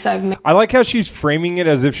 2-3 weeks, I like how she's framing it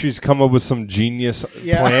as if she's come up with some genius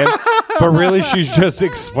plan, but really she's just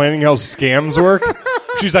explaining how scams work.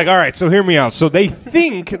 She's like, all right, so hear me out. So they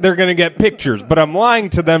think they're going to get pictures, but I'm lying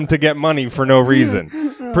to them to get money for no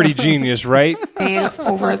reason. Pretty genius, right? paid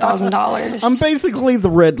over $1,000. I'm basically the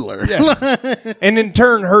Riddler. Yes. And in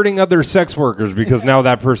turn, hurting other sex workers because now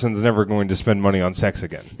that person's never going to spend money on sex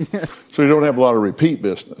again. So you don't have a lot of repeat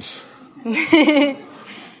business. True,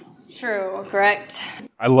 correct.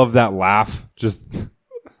 I love that laugh. Just...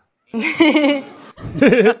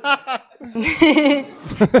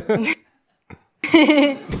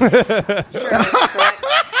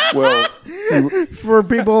 Well, for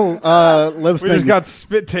people listening, we just got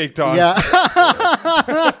spit taked on. Yeah.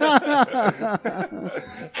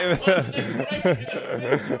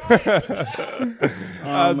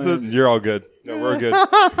 You're all good. No, we're good.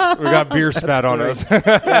 We got beer spat on us.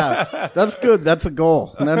 Yeah, that's good. That's a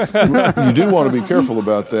goal. you do want to be careful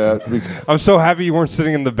about that. I'm so happy you weren't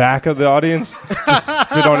sitting in the back of the audience. Just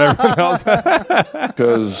spit on everyone else.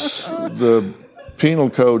 Because the penal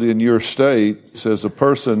code in your state says a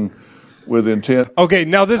person with intent. Okay,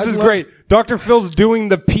 now this is great. Dr. Phil's doing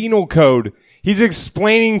the penal code. He's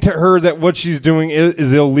explaining to her that what she's doing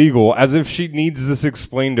is illegal, as if she needs this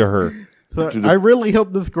explained to her. So I really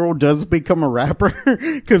hope this girl does become a rapper,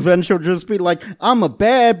 because then she'll just be like, I'm a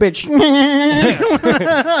bad bitch.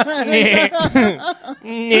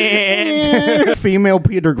 Female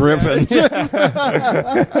Peter Griffin.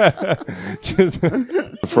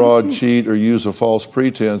 Fraud, cheat, or use a false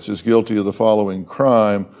pretense is guilty of the following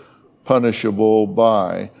crime, punishable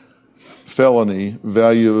by felony,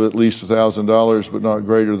 value of at least $1,000 but not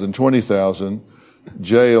greater than $20,000,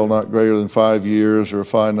 jail not greater than 5 years, or a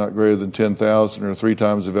fine not greater than $10,000, or 3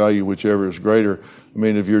 times the value, whichever is greater. I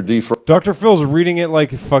mean, if you're Dr. Phil's reading it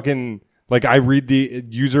like fucking, like I read the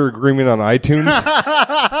user agreement on iTunes.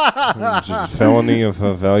 Just felony of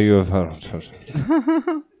a value of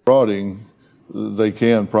frauding, they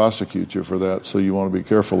can prosecute you for that. So you want to be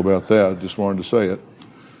careful about that. I just wanted to say it.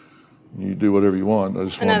 You do whatever you want. I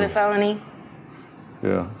just Another felony.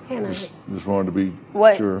 Yeah. Just wanted to be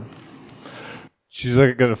sure. She's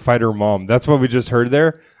like going to fight her mom. That's what we just heard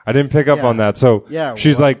there. I didn't pick up on that. So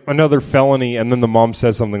she's like, another felony, and then the mom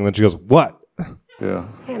says something, and then she goes, what? Yeah.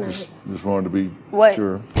 Just wanted to be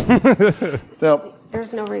sure. Now,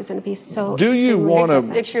 there's no reason to be so... Do you want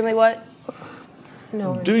to... Extremely what?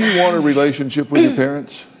 No. Do you want a relationship with your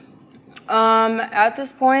parents? At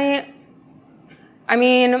this point, I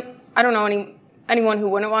mean, I don't know anyone who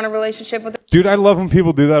wouldn't want a relationship with. Dude, I love when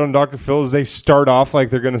people do that on Dr. Phil. Is they start off like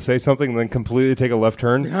they're going to say something and then completely take a left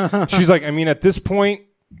turn. She's like, I mean, at this point,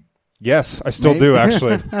 Yes, I still do,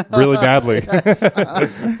 actually. Really badly.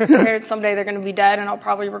 Prepared someday they're going to be dead, and I'll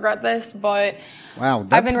probably regret this, but Wow,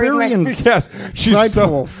 that's I've been raising very my- Yes, she's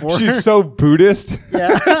so Buddhist.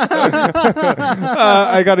 Yeah.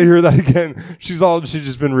 I got to hear that again. She's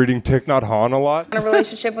just been reading Thich Nhat Hanh a lot. in a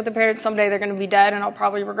relationship with a parent someday they're going to be dead, and I'll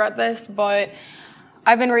probably regret this, but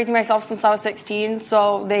I've been raising myself since I was 16,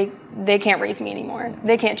 so they can't raise me anymore.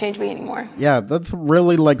 They can't change me anymore. Yeah, that's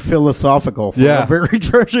really like philosophical. For Yeah. a very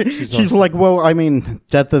She's like, well, I mean,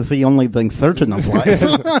 death is the only thing certain of life.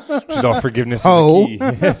 She's all forgiveness Oh. is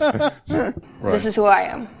the key. Yes. This is who I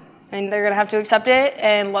am. And they're going to have to accept it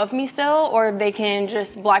and love me still, or they can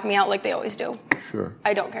just black me out like they always do. Sure.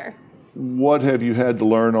 I don't care. What have you had to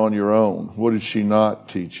learn on your own? What did she not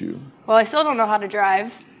teach you? Well, I still don't know how to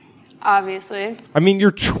drive, obviously. I mean,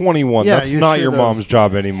 you're 21. Yeah, That's you not should your have. mom's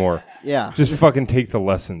job anymore. Yeah. Just fucking take the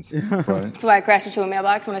lessons. Right. That's why I crashed into a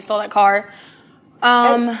mailbox when I stole that car.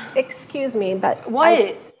 Excuse me, but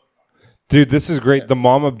What? Dude, this is great. The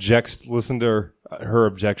mom objects. Listen to her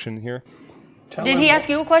objection here. Did he ask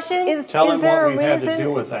you a question? Tell him there what a we had to reason?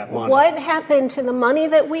 do with that money. What happened to the money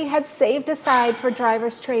that we had saved aside for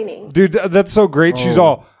driver's training? Dude, that's so great. She's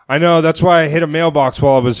all, I know, that's why I hit a mailbox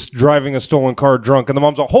while I was driving a stolen car drunk. And the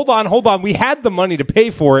mom's all, hold on. We had the money to pay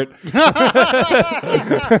for it.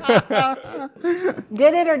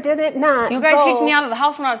 Did it or did it not? You guys go? kicked me out of the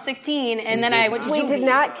house when I was 16, and then I went to We juvie. did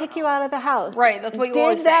not kick you out of the house. Right, that's what you did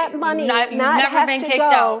always say. that money You've not never have been to kicked go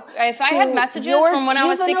out. If I had to messages your from when I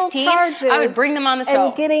was juvenile 16, I would bring them on the show.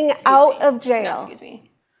 and getting out of jail. No, excuse me.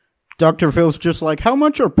 Dr. Phil's just like, how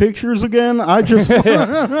much are pictures again? I just...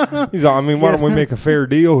 He's all, I mean, why don't we make a fair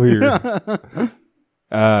deal here?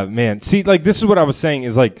 Man, see, like, this is what I was saying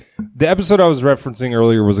is like, the episode I was referencing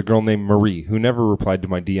earlier was a girl named Marie who never replied to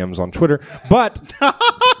my DMs on Twitter, but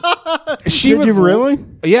she Did was you really?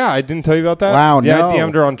 Yeah, I didn't tell you about that. Wow, yeah, no. I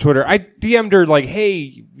DM'd her on Twitter. I DM'd her like,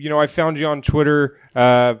 hey, I found you on Twitter,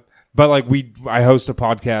 but like I host a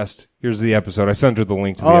podcast. Here's the episode. I sent her the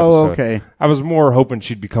link to the episode. Okay. I was more hoping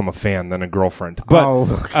she'd become a fan than a girlfriend, but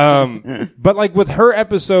Oh. but like with her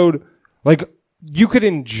episode, like you could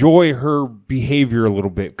enjoy her behavior a little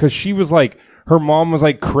bit because she was like, her mom was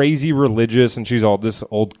like crazy religious and she's all, this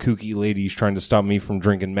old kooky lady's trying to stop me from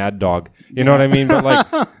drinking Mad Dog. You know what I mean? But like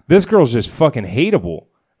this girl's just fucking hateable.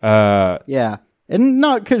 Yeah. And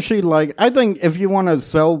not because she I think if you want to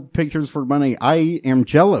sell pictures for money, I am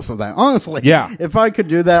jealous of that. Honestly. Yeah. If I could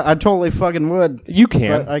do that, I totally fucking would. You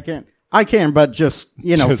can. But I can't. I can, but just,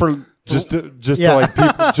 just to Yeah. like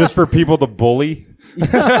people, just for people to bully.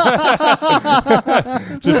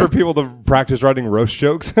 Just for people to practice writing roast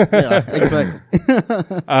jokes. yeah, exactly.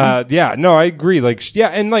 Yeah, no, I agree. Like, yeah,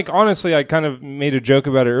 and like, honestly, I kind of made a joke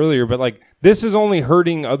about it earlier, but like, this is only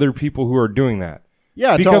hurting other people who are doing that.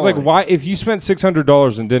 Yeah, because totally. like, why, if you spent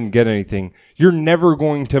 $600 and didn't get anything, you're never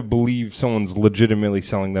going to believe someone's legitimately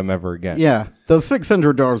selling them ever again. Yeah, the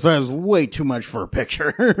 $600, that is way too much for a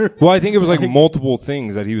picture. Well, I think it was like multiple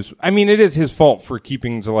things that he was, I mean, it is his fault for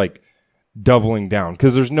keeping to like, doubling down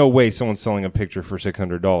because there's no way someone's selling a picture for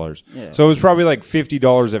 $600. Yeah. So it was probably like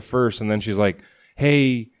 $50 at first, and then she's like,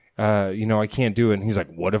 "Hey, I can't do it." And he's like,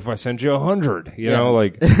 "What if I send you 100?" You know,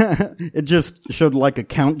 like It just showed like a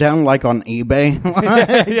countdown, like on eBay.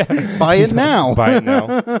 Buy it now. buy it now.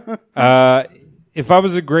 If I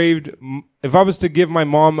was to give my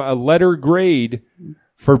mom a letter grade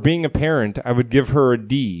for being a parent, I would give her a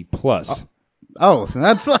D plus. Oh,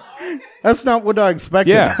 that's not what I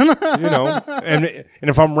expected. Yeah, and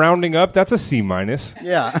if I'm rounding up, that's a C minus.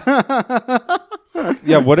 Yeah.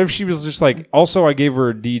 Yeah, what if she was just like, also I gave her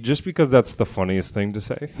a D just because that's the funniest thing to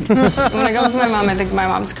say? When it comes to my mom, I think my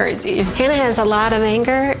mom's crazy. Hannah has a lot of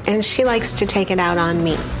anger, and she likes to take it out on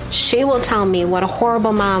me. She will tell me what a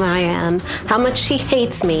horrible mom I am, how much she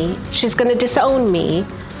hates me. She's going to disown me.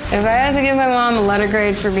 If I had to give my mom a letter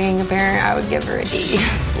grade for being a parent, I would give her a D.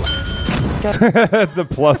 The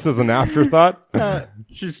plus is an afterthought.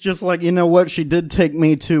 She's just like, you know what? She did take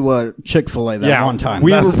me to Chick-fil-A that one time.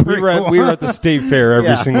 We That's were pretty cool. we were at the state fair every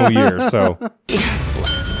Yeah. single year. So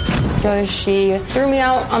Because she threw me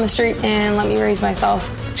out on the street and let me raise myself.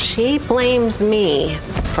 She blames me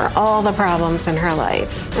for all the problems in her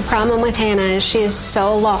life. The problem with Hannah is she is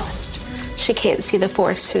so lost, she can't see the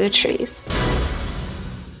forest through the trees.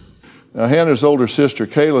 Now, Hannah's older sister,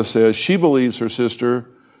 Kayla, says she believes her sister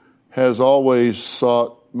has always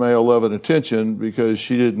sought male love and attention because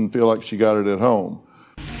she didn't feel like she got it at home.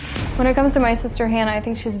 When it comes to my sister Hannah, I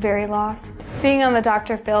think she's very lost. Being on the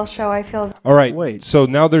Dr. Phil show, I feel... all right, Wait. So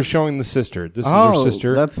now they're showing the sister. This is her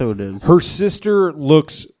sister. That's who it is. Her sister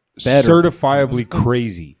looks Better. certifiably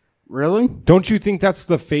crazy. Really? Don't you think that's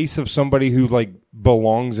the face of somebody who like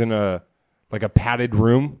belongs in a padded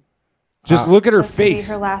room. Just look at her This could be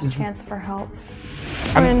face. her last chance for help.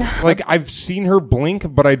 I've seen her blink,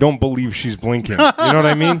 but I don't believe she's blinking. You know what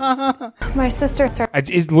I mean? My sister started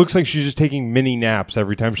It looks like she's just taking mini naps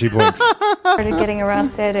every time she blinks. getting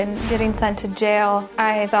arrested and getting sent to jail.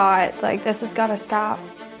 I thought, like, this has got to stop.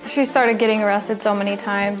 She started getting arrested so many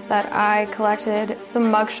times that I collected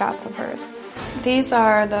some mugshots of hers. These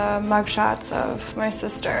are the mugshots of my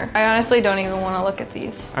sister. I honestly don't even want to look at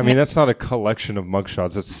these. I mean, that's not a collection of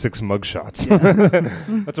mugshots. That's 6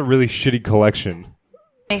 mugshots. That's a really shitty collection.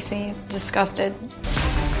 Makes me disgusted.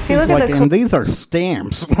 If you look at the and these are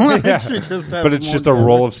stamps. Yeah. But it's just a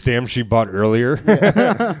roll of stamps she bought earlier.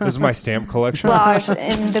 This is my stamp collection. collage,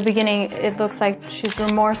 in the beginning, it looks like she's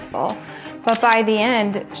remorseful. But by the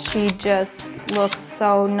end, she just looks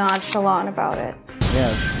so nonchalant about it.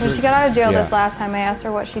 Yeah. When she got out of jail Yeah. this last time, I asked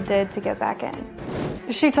her what she did to get back in.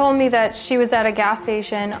 She told me that she was at a gas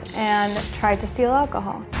station and tried to steal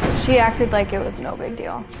alcohol. She acted like it was no big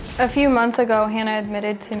deal. A few months ago, Hannah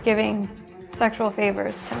admitted to giving sexual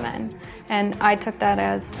favors to men, and I took that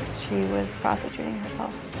as she was prostituting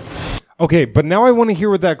herself. Okay, but now I want to hear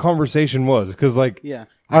what that conversation was. Because, Yeah.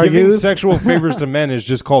 Are giving you- sexual favors to men is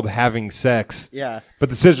just called having sex. Yeah. But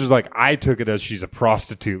the sister's like, I took it as she's a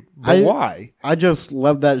prostitute. But why? I just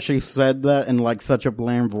love that she said that in like such a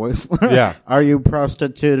bland voice. Yeah. Are you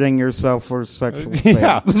prostituting yourself for sexual favor?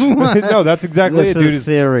 Yeah. No, that's exactly This it, dude. is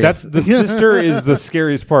serious. That's the sister is the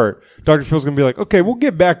scariest part. Dr. Phil's going to be like, okay, we'll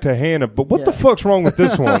get back to Hannah, but what the fuck's wrong with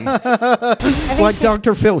this one? Like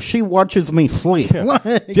Dr. Phil, she watches me sleep.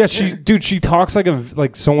 Yeah, she talks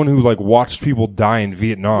like someone who like watched people die in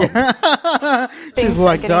Vietnam. She's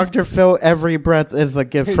like, Dr. Phil, every breath is a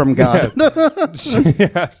gift from God.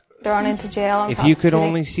 Yes. Thrown into jail and If you could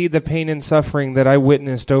only see the pain and suffering that I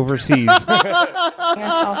witnessed overseas. prostituting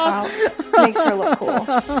herself out. Makes her look cool.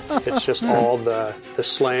 It's just all the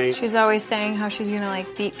slang. She's always saying how she's gonna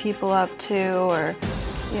like beat people up too, or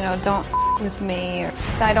don't with me.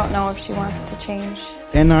 So I don't know if she wants to change.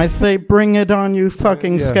 And I say, bring it on, you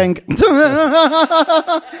fucking skank.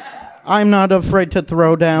 I'm not afraid to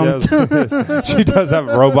throw down. Yes. She does have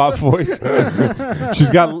a robot voice. she's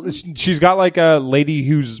got like a lady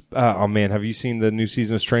who's oh man, have you seen the new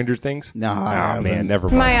season of Stranger Things? No, I Oh haven't. man, never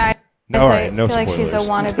mind. My eyes. All right, no I feel like she's a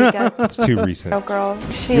spoilers. wannabe good It's too recent. girl.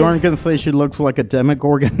 You aren't going to say she looks like a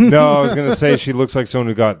Demogorgon? No, I was gonna say she looks like someone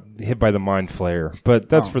who got hit by the mind flare, but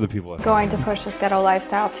that's for the people. going to push this ghetto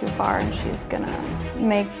lifestyle too far, and she's gonna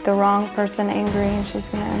make the wrong person angry, and she's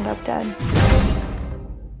gonna end up dead.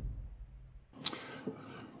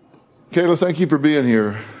 Kayla, thank you for being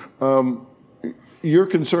here. You're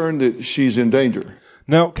concerned that she's in danger.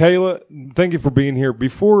 Now, Kayla, thank you for being here.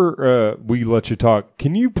 Before we let you talk,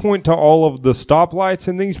 can you point to all of the stoplights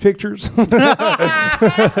in these pictures? And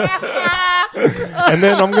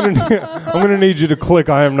then I'm gonna need you to click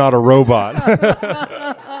I am not a robot.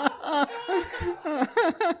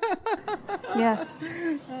 Yes.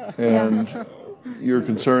 And you're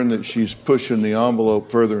concerned that she's pushing the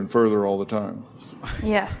envelope further and further all the time.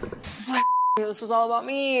 Yes. This was all about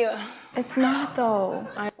me. It's not though.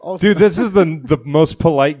 Dude, this is the most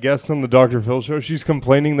polite guest on the Dr. Phil show. She's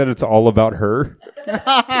complaining that it's all about her.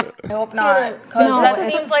 I hope not, because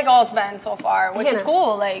that seems like all it's been so far, which is Hannah.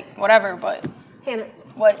 cool, like whatever. But Hannah,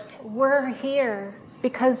 what? we're here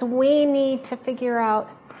because we need to figure out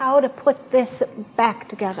how to put this back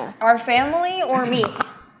together. Our family or me?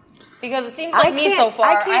 Because it seems I like me so can't- far.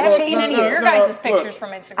 I I, can't haven't change seen any No, of your no, guys' look. pictures from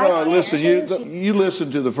Instagram. No, listen, you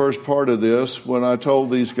listened to the first part of this when I told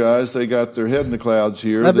these guys they got their head in the clouds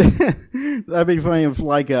here. That'd be funny if,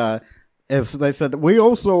 like, if they said, we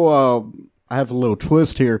also, I have a little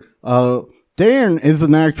twist here. Dan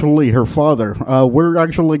isn't actually her father. We're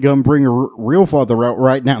actually going to bring her real father out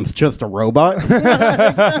right now. It's just a robot.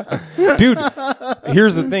 Dude,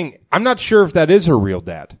 here's the thing. I'm not sure if that is her real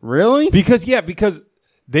dad. Really? Because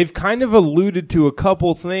they've kind of alluded to a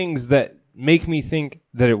couple things that make me think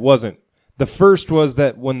that it wasn't. The first was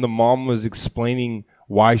that when the mom was explaining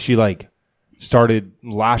why she started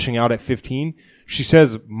lashing out at 15, she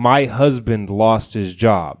says, my husband lost his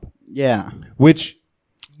job. Yeah. Which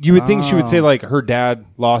you would think she would say her dad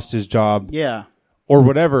lost his job Yeah. or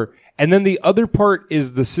whatever. And then the other part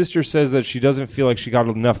is the sister says that she doesn't feel like she got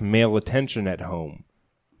enough male attention at home.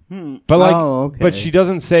 But okay. but she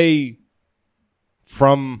doesn't say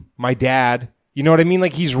from my dad. You know what I mean?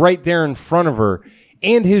 Like he's right there in front of her.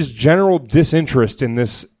 And his general disinterest in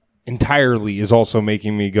this entirely is also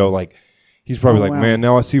making me go he's probably wow. man,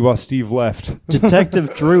 now I see why Steve left.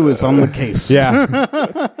 Detective Drew is on the case.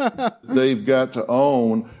 Yeah. They've got to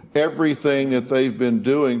own everything that they've been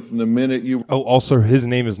doing from the minute you Oh, also, his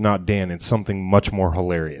name is not Dan. It's something much more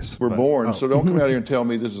hilarious. were born. So don't come out here and tell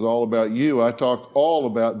me this is all about you. I talked all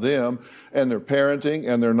about them and their parenting,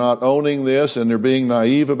 and they're not owning this, and they're being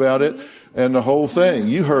naive about it, and the whole thing.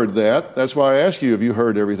 You heard that. That's why I asked you if you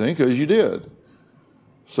heard everything, because you did.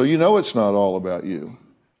 So you know it's not all about you.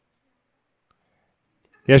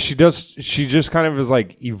 Yeah, she does. She just kind of is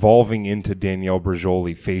like evolving into Danielle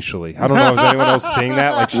Berjoli facially. I don't know if anyone else seeing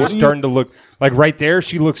that. Like she's starting to look like right there.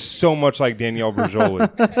 She looks so much like Danielle Berjoli.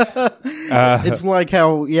 It's like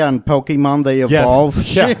how, in Pokemon they evolve.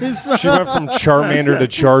 Yeah. She went from Charmander to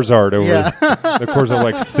Charizard over the course of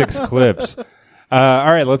like 6 clips. All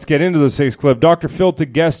right, let's get into the 6th clip. Dr. Phil to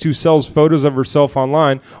guest who sells photos of herself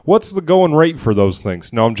online. What's the going rate for those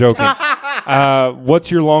things? No, I'm joking.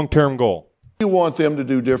 What's your long-term goal? You want them to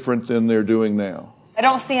do different than they're doing now, I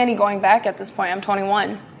don't see any going back at this point. I'm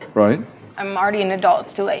 21. right? I'm already an adult.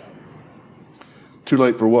 It's too late Too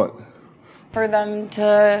late for what? for them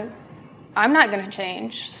to. I'm not going to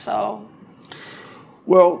change. So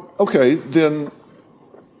Well, okay, then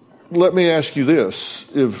let me ask you this.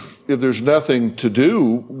 If there's nothing to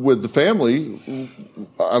do with the family,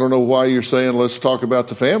 I don't know why you're saying let's talk about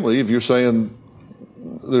the family. If you're saying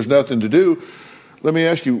there's nothing to do, let me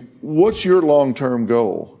ask you, what's your long-term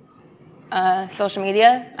goal? social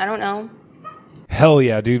media. I don't know. Hell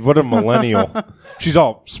yeah, dude. What a millennial. She's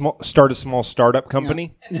all start a small startup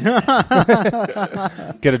company. Get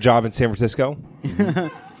a job in San Francisco.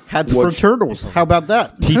 Hats for turtles. How about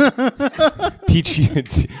that?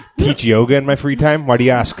 Teach yoga in my free time? Why do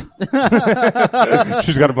you ask?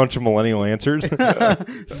 She's got a bunch of millennial answers.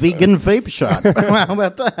 Vegan vape shop. How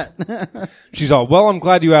about that? She's all, well, I'm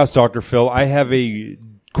glad you asked, Dr. Phil. I have a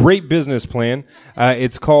great business plan.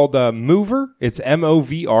 It's called Mover. It's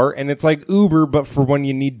MOVR, and it's like Uber, but for when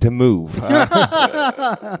you need to move.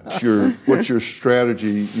 What's your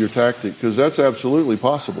strategy, your tactic? Because that's absolutely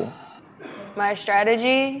possible. My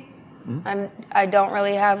strategy, I don't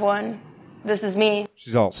really have one. This is me.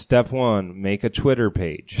 She's all, step 1, make a Twitter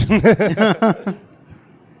page.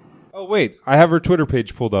 Oh, wait, I have her Twitter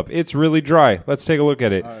page pulled up. It's really dry. Let's take a look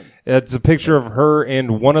at it. It's a picture of her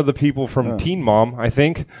and one of the people from Teen Mom, I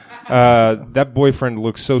think. That boyfriend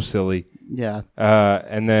looks so silly. Yeah.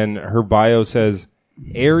 And then her bio says,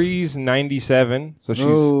 Aries 97, so she's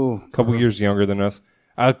a couple years younger than us.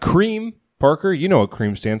 Cream. Parker, you know what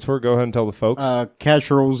CREAM stands for. Go ahead and tell the folks. Cash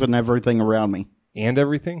rolls and everything around me. And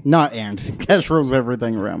everything? Not and. Cash rolls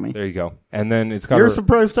everything around me. There you go. And then it's got You're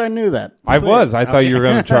surprised I knew that. I was. I thought you were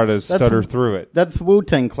going to try to stutter through it. That's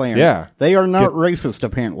Wu-Tang Clan. Yeah. They are not racist,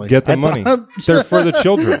 apparently. Get the money. They're for the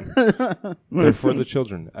children. They're for the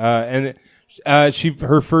children. And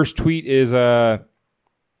her first tweet is,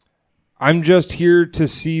 I'm just here to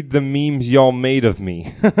see the memes y'all made of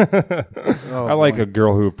me. I like a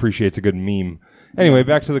girl who appreciates a good meme. Anyway,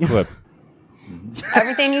 back to the clip.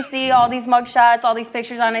 Everything you see, all these mugshots, all these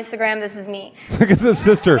pictures on Instagram, this is me. Look at the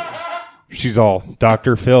sister. She's all,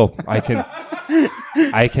 Dr. Phil,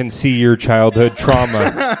 I can see your childhood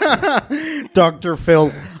trauma. Dr.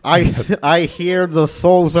 Phil, I hear the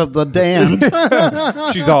souls of the damned.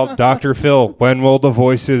 She's all, Dr. Phil, when will the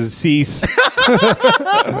voices cease?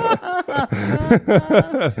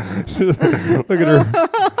 Look at her.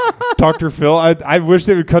 Dr. Phil, I wish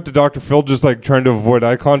they would cut to Dr. Phil just like trying to avoid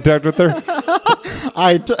eye contact with her.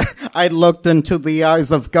 I looked into the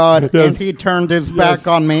eyes of God and he turned his back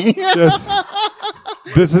on me. Yes.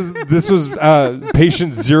 This was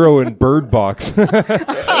patient 0 in Bird Box. But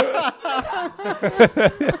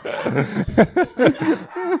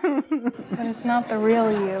it's not the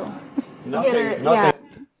real you. Yeah.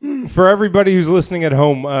 For everybody who's listening at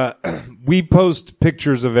home, we post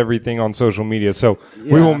pictures of everything on social media, so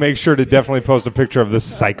we will make sure to definitely post a picture of this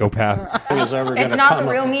psychopath. It's not the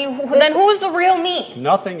real me. Then who's the real me?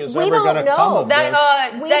 Nothing is ever going to come of this.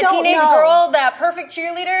 That teenage girl, that perfect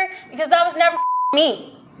cheerleader, because that was never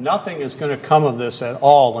me. Nothing is going to come of this at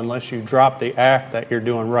all unless you drop the act that you're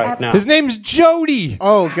doing right now. His name's Jody.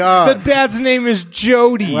 Oh, God. The dad's name is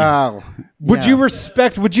Jody. Wow. Would you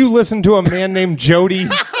listen to a man named Jody?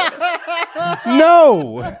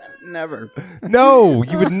 No. Never. No,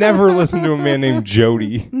 you would never listen to a man named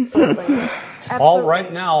Jody. All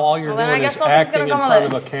right now, all you're doing is acting in front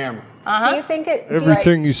of a camera. Do you think it?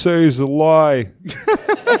 Everything you say is a lie.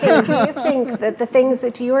 Okay, do you think that the things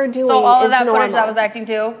that you are doing So all of is that normal? footage I was acting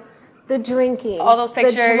to, The drinking, all those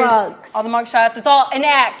pictures, the drugs, all the mugshots, it's all an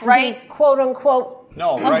act, right? the quote unquote.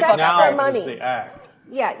 No, right sex now for money. is the act.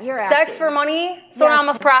 Yeah, you're Sex acting. for money, so now I'm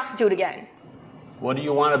a prostitute again. What do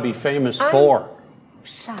you want to be famous for?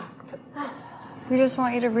 Shocked. We just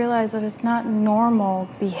want you to realize that it's not normal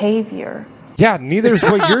behavior. Yeah, neither's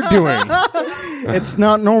what you're doing. It's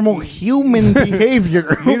not normal human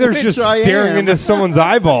behavior. Neither's just staring into someone's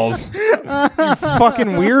eyeballs. You fucking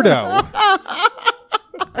weirdo.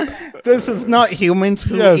 This is not humans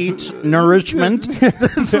who eat nourishment.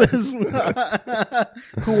 This is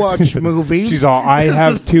who watch movies. She's all, I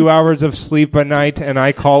have 2 hours of sleep a night, and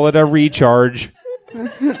I call it a recharge.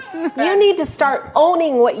 You need to start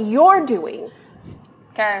owning what you're doing.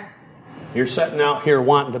 Okay. You're sitting out here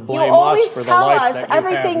wanting to blame You always us for the tell life us that you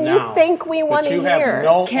everything have you now. think we want to But you hear. have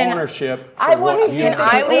no Can- ownership I for what wanna you hear Can do.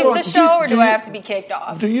 I leave the show, or do I have to be kicked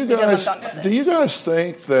off? Do you Because guys I'm done with do it. you guys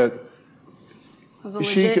think that It was a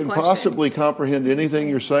she legit can question. possibly comprehend anything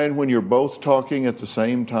you're saying when you're both talking at the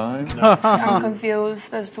same time? I'm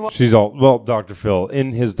confused as to what. She's all, well, Dr. Phil,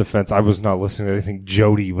 in his defense, I was not listening to anything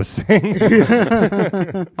Jody was saying.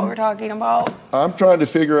 What we're talking about. I'm trying to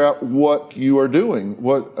figure out what you are doing.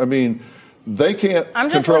 They can't I'm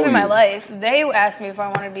just control living you. my life. They asked me if I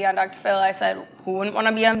wanted to be on Dr. Phil. I said, who wouldn't want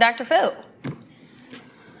to be on Dr. Phil?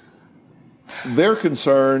 Their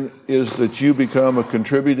concern is that you become a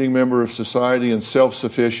contributing member of society and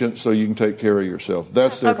self-sufficient so you can take care of yourself.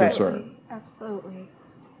 That's their concern. Absolutely.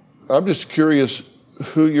 I'm just curious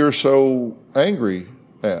who you're so angry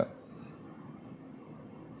at.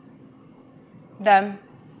 Them.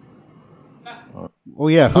 Well,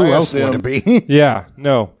 yeah, who I else asked would them- it be? Yeah,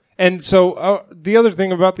 no. And so the other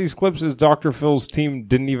thing about these clips is Dr. Phil's team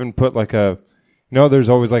didn't even put like a, there's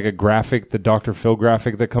always like a graphic, the Dr. Phil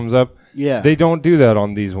graphic that comes up. Yeah. They don't do that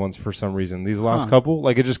on these ones for some reason. These last couple,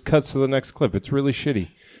 like it just cuts to the next clip. It's really shitty.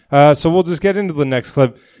 So we'll just get into the next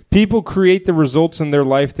clip. People create the results in their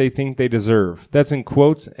life they think they deserve. That's in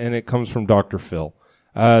quotes, and it comes from Dr. Phil.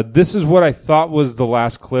 This is what I thought was the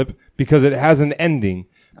last clip because it has an ending.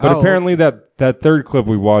 But apparently that third clip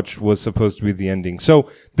we watched was supposed to be the ending. So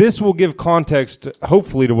this will give context,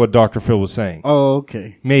 hopefully, to what Dr. Phil was saying. Oh,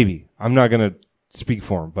 okay. Maybe. I'm not going to speak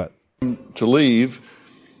for him, but. To leave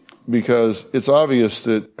because it's obvious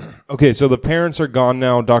that Okay, so the parents are gone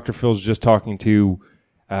now. Dr. Phil's just talking to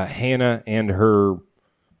Hannah and her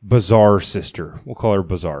bizarre sister. We'll call her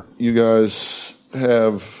Bizarre. you guys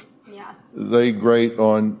have Yeah. they grate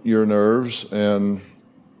on your nerves, and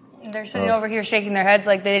They're sitting over here shaking their heads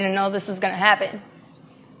like they didn't know this was going to happen.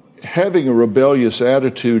 having a rebellious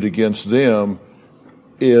attitude against them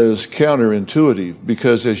is counterintuitive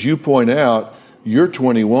because, as you point out, you're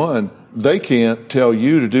 21. They can't tell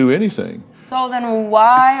you to do anything So then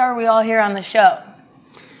why are we all here on the show?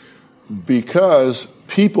 because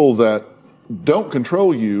people that don't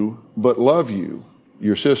control you but love you,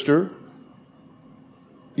 your sister,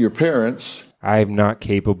 your parents, I'm not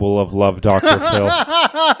capable of love, Dr. Phil.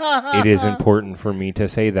 It is important for me to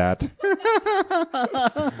say that.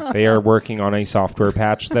 They are working on a software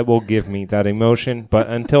patch that will give me that emotion, but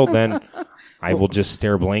until then, I will just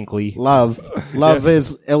stare blankly. Love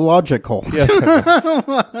is illogical. Yes.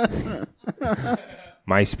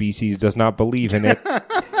 My species does not believe in it.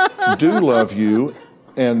 do love you,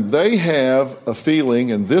 and they have a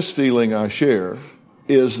feeling, and this feeling I share,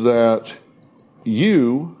 is that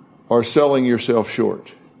you are selling yourself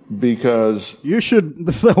short because You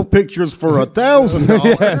should sell pictures for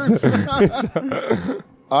 $1,000.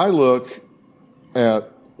 I look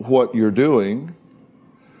at what you're doing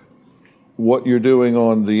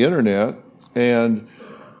on the internet, and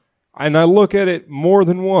I look at it more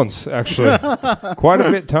than once, actually. Quite a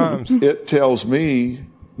bit times. it tells me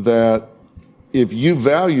that if you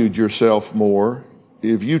valued yourself more,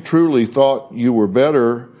 if you truly thought you were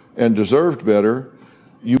better and deserved better,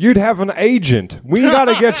 You'd have an agent. We got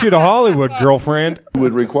to get you to Hollywood, girlfriend. you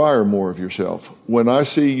would require more of yourself. When I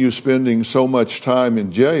see you spending so much time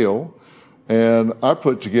in jail, and I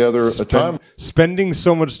put together a time Spending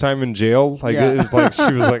so much time in jail, like it was like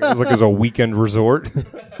it was a weekend resort.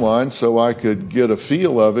 line so I could get a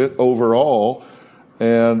feel of it overall,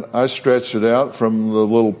 and I stretched it out from the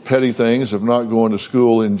little petty things of not going to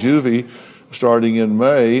school in juvie starting in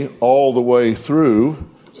May all the way through.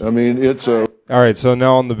 I mean, it's a All right, so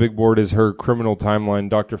now on the big board is her criminal timeline.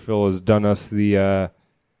 Dr. Phil has done us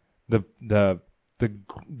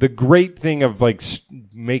the great thing of like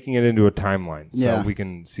making it into a timeline, so Yeah. we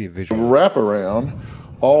can see a visual. wraparound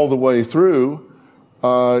all the way through.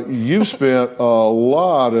 You spent a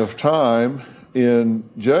lot of time in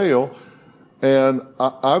jail, and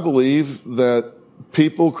I believe that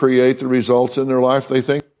people create the results in their life they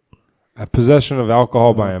think. A possession of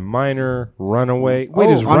alcohol by a minor, runaway. Wait,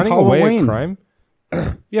 is on running away a Halloween. crime?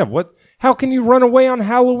 Yeah, what? How can you run away on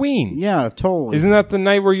Halloween? Yeah, totally. Isn't that the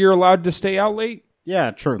night where you're allowed to stay out late?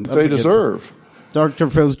 Yeah, true. That's a They good- deserve. Dr.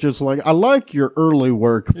 Phil's just like, I like your early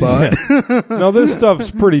work, but No, this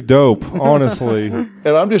stuff's pretty dope, honestly. And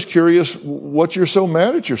I'm just curious what you're so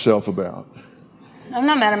mad at yourself about. I'm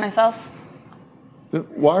not mad at myself. Then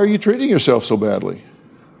why are you treating yourself so badly?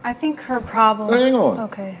 I think her problem. Hang on.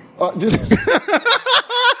 Okay. Just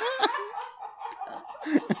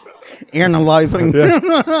analyzing.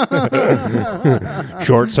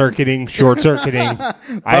 Short-circuiting.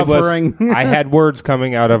 Buffering. I had words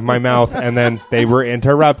coming out of my mouth, and then they were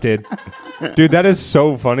interrupted. Dude, that is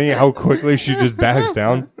so funny how quickly she just backs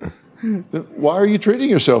down. Then why are you treating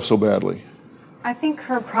yourself so badly? I think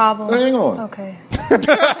her problem. Hang on. Okay.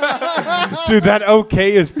 Dude, that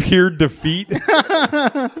okay is pure defeat.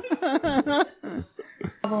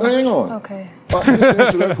 Hang on. Okay. Just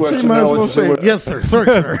answer that question. She might as Now I'll well let you say say, yes, sir. Sorry,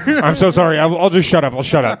 sir. I'm so sorry. I'll just shut up. I'll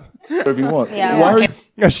shut up. whatever you want. Yeah, Why are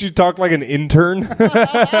Yeah, she talked like an intern.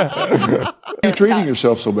 you treating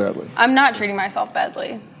yourself so badly? I'm not treating myself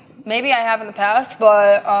badly. Maybe I have in the past,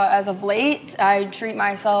 but as of late, I treat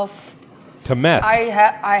myself. To meth.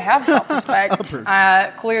 I have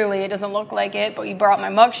self-respect. Clearly, it doesn't look like it, but you brought my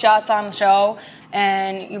mug shots on the show,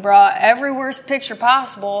 and you brought every worst picture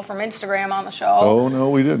possible from Instagram on the show. Oh, no,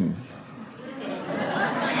 we didn't.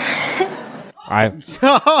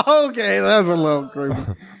 Okay, that's a little creepy.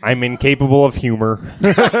 I'm incapable of humor.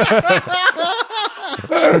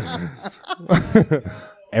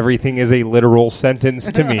 Everything is a literal sentence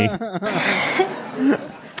to me.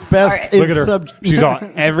 Best Right. is Look at her. She's all,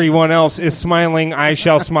 everyone else is smiling. I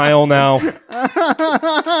shall smile now.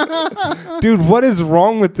 Dude, what is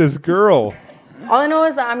wrong with this girl? All I know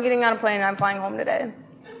is that I'm getting on a plane and I'm flying home today.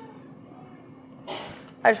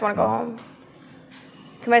 I just want to go home.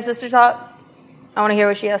 Can my sister talk? I want to hear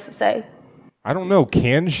what she has to say. I don't know.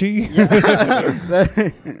 Can she?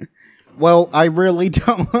 Well, I really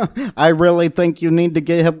don't. I really think you need to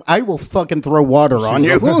get him. I will fucking throw water on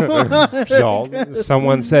you. So,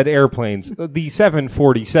 someone said airplanes. The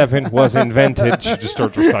 747 was invented. She just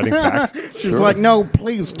starts reciting facts. She's like, no,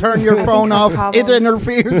 please turn your phone off. It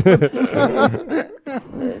interferes.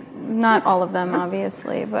 Not all of them,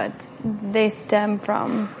 obviously, but they stem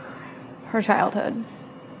from her childhood,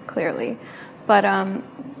 clearly. But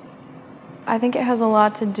I think it has a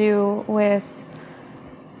lot to do with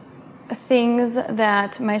things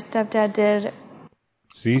that my stepdad did.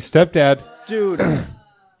 See, stepdad. Dude.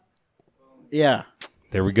 Yeah.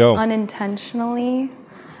 There we go. Unintentionally.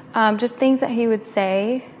 Just things that he would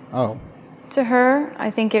say Oh. to her.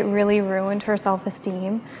 I think it really ruined her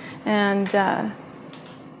self-esteem. And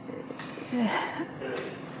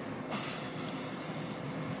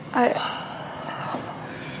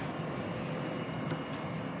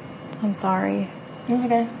I'm sorry. It's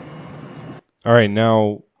okay. All right,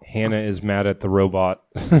 now Hannah is mad at the robot.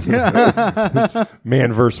 It's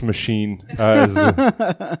man versus machine.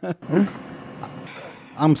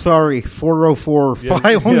 I'm sorry. 404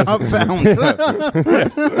 file not found.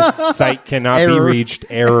 Site cannot Error. be reached.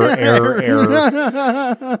 Error.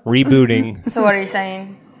 Rebooting. So what are you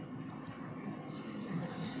saying?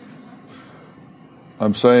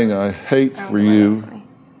 I'm saying I hate for you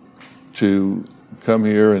to come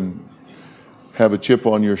here and have a chip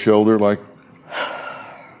on your shoulder like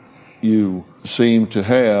you seem to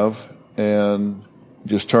have and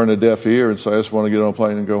just turn a deaf ear and say, I just want to get on a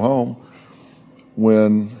plane and go home,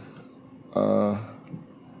 when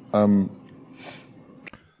I'm...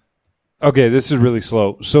 Okay, this is really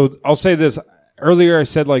slow. So I'll say this. Earlier I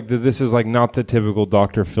said like that this is like not the typical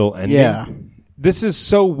Dr. Phil ending. Yeah. This is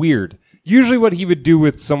so weird. Usually what he would do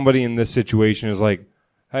with somebody in this situation is like,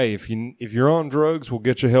 hey, if you're on drugs, we'll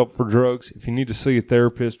get you help for drugs. If you need to see a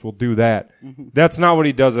therapist, we'll do that. Mm-hmm. That's not what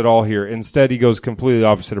he does at all here. Instead, he goes completely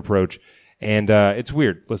opposite approach. And it's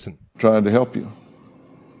weird. Listen. Trying to help you.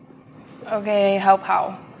 Okay, help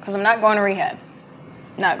how? Because I'm not going to rehab.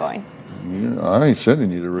 Not going. Yeah, I ain't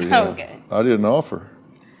sending you to rehab. Okay. I didn't offer.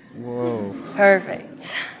 Whoa.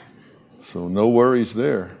 Perfect. So no worries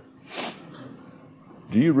there.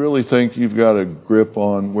 Do you really think you've got a grip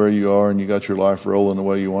on where you are and you got your life rolling the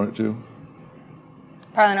way you want it to?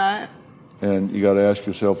 Probably not. And you got to ask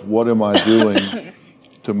yourself, what am I doing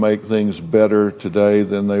to make things better today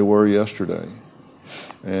than they were yesterday?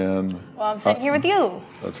 And Well, I'm sitting here with you.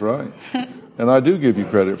 that's right. And I do give you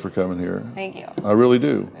credit for coming here. Thank you. I really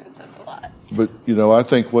do. That's a lot. But, I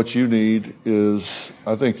think what you need is,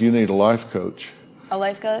 I think you need a life coach. A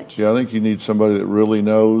life coach? Yeah, I think you need somebody that really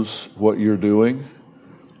knows what you're doing,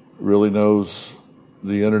 really knows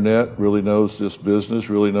the internet, really knows this business,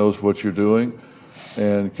 really knows what you're doing,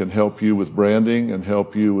 and can help you with branding and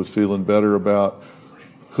help you with feeling better about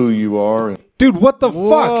who you are. Dude, what the Whoa,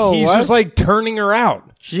 fuck? He's what? just like turning her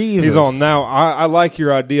out. Jesus. He's all, now, I like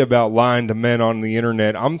your idea about lying to men on the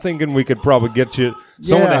internet. I'm thinking we could probably get you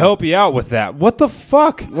someone to help you out with that. What the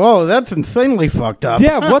fuck? Whoa, that's insanely fucked up.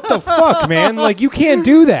 Yeah, what the fuck, man? Like, you can't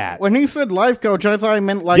do that. When he said life coach, I thought he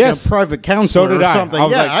meant like a private counselor so did or something. I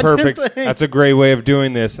was yeah, like, perfect. That's a great way of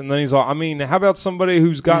doing this. And then he's all, I mean, how about somebody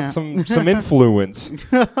who's got some influence?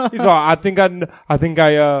 He's all, I think I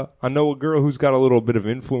know a girl who's got a little bit of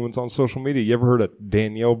influence on social media. You ever heard of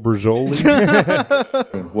Danielle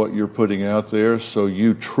Berjoli? And what you're putting out there, so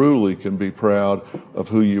you truly can be proud of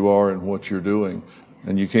who you are and what you're doing.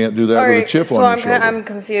 And you can't do that with a chip on your shoulder. I'm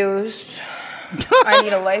confused. I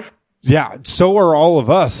need a life. Yeah, so are all of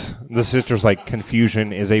us. The sister's like,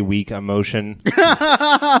 confusion is a weak emotion.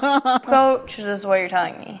 Coach, this is what you're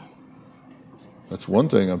telling me. That's one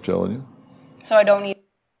thing I'm telling you. So I don't need...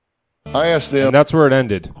 I asked them. And that's where it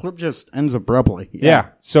ended. Clip just ends abruptly. Yeah,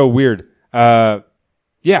 so weird.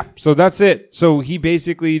 Yeah, so that's it. So he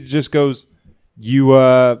basically just goes,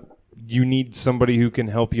 you need somebody who can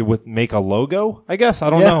help you with make a logo, I guess.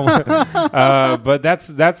 I don't know. But that's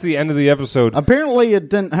the end of the episode. Apparently it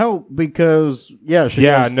didn't help because, she has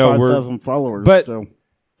 5,000 followers. But so.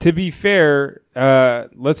 To be fair,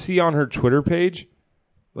 let's see on her Twitter page.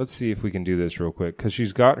 Let's see if we can do this real quick because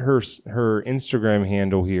she's got her Instagram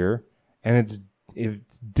handle here, and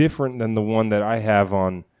it's different than the one that I have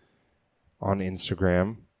on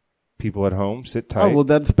Instagram. People at home, sit tight. Oh, well,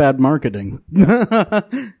 that's bad marketing.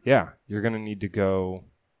 Yeah, you're going to need to go.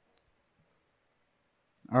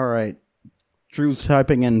 All right. Drew's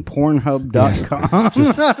typing in Pornhub.com.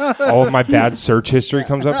 Just all of my bad search history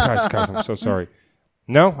comes up. Guys, I'm so sorry.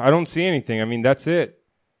 No, I don't see anything. I mean, that's it.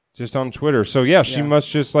 Just on Twitter. So, yeah, she must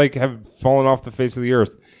just like have fallen off the face of the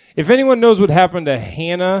earth. If anyone knows what happened to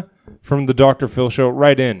Hannah from the Dr. Phil show,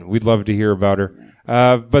 write in. We'd love to hear about her.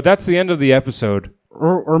 But that's the end of the episode.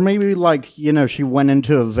 Or maybe like, she went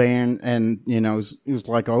into a van and, it was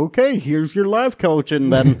like, okay, here's your life coach.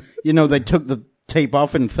 And then, they took the tape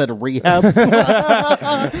off instead of rehab.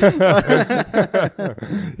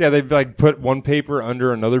 Yeah, they like put one paper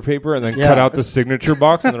under another paper and then cut out the signature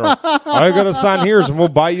box. And they're like, I got to sign here and we'll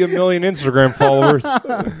buy you 1 million Instagram followers.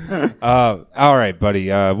 All right, buddy.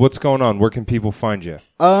 What's going on? Where can people find you?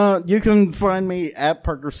 You can find me at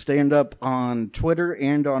Parker Stand Up on Twitter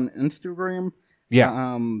and on Instagram.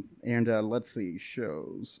 Yeah. And let's see,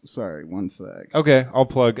 shows. Sorry, one sec. Okay, I'll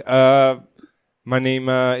plug. My name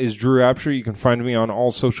is Drew Absher. You can find me on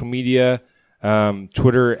all social media.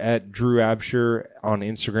 Twitter at Drew Absher, on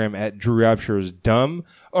Instagram at Drew Absher is dumb.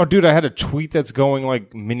 Oh, dude, I had a tweet that's going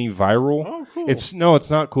like mini viral. Oh, cool. It's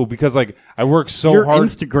not cool because like I work so You're hard.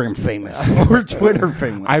 Instagram famous or Twitter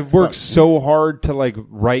famous. I've worked so hard to like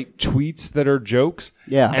write tweets that are jokes.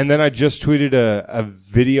 Yeah. And then I just tweeted a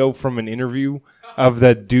video from an interview of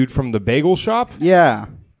that dude from the bagel shop. Yeah.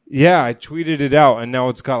 Yeah, I tweeted it out, and now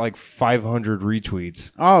it's got like 500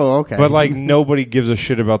 retweets. Oh, okay. But like nobody gives a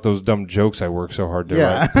shit about those dumb jokes I work so hard to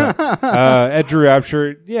write. But, at Drew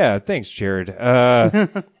Absher, yeah, thanks, Jared.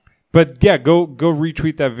 But yeah, go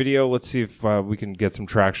retweet that video. Let's see if we can get some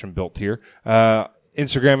traction built here.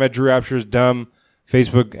 Instagram at Drew Absher is dumb.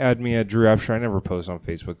 Facebook, add me at Drew Absher. I never post on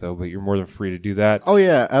Facebook though, but you're more than free to do that. Oh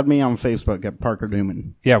yeah, add me on Facebook at Parker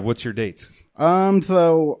Newman. Yeah, what's your dates?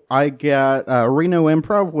 So I got Reno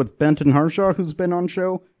Improv with Benton Harshaw, who's been on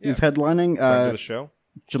show. Yeah. He's headlining Friend of the show.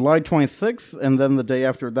 July 26th, and then the day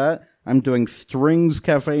after that, I'm doing Strings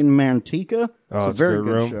Cafe in Manteca. Oh, it's a very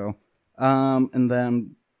good show. And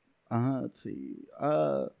then let's see,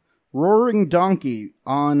 Roaring Donkey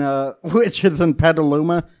on which is in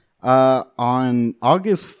Petaluma. On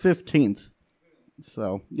August 15th.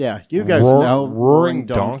 So, yeah, you guys know. Roaring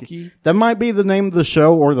Donkey? That might be the name of the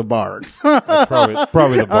show or the bar.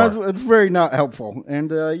 Probably the bar. It's very not helpful.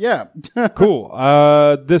 And, yeah. Cool.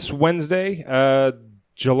 This Wednesday,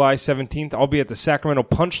 July 17th, I'll be at the Sacramento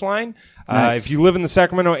Punchline. Nice. If you live in the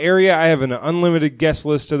Sacramento area, I have an unlimited guest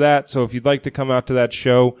list of that. So if you'd like to come out to that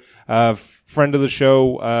show, friend of the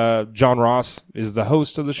show, John Ross is the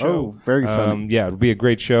host of the show. Oh, very funny. Yeah, it'll be a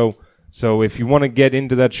great show. So if you want to get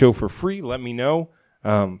into that show for free, let me know.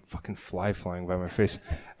 Fucking fly flying by my face.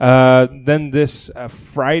 Then this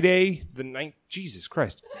Friday, Jesus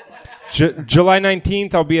Christ. July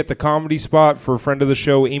 19th, I'll be at the Comedy Spot for a friend of the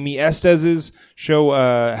show, Amy Estez's show,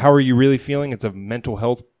 How Are You Really Feeling? It's a mental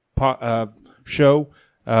health show.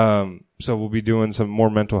 So we'll be doing some more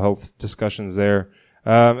mental health discussions there.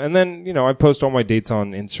 And then, I post all my dates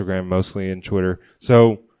on Instagram mostly and Twitter.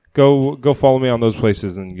 So Go follow me on those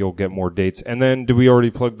places, and you'll get more dates. And then, did we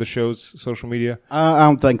already plug the show's social media? I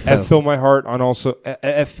don't think so. At Fill My Heart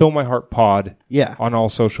at Fill My Heart Pod. Yeah. On all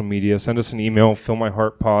social media. Send us an email,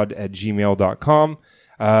 fillmyheartpod@gmail.com.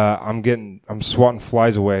 I'm swatting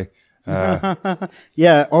flies away.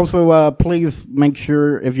 Yeah. Also, please make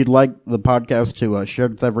sure if you'd like the podcast to share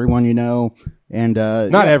it with everyone you know. And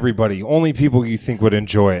not everybody, only people you think would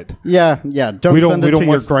enjoy it. Yeah. Don't send it to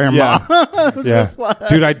your grandma. Yeah.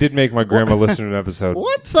 Dude, I did make my grandma listen to an episode.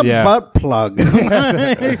 What's a butt plug?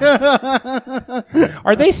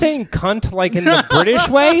 Are they saying cunt like in the British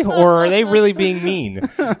way, or are they really being mean?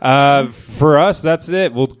 For us, that's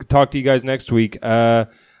it. We'll talk to you guys next week.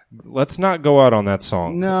 Let's not go out on that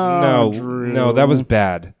song. No, that was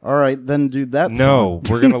bad. All right, then do that. No,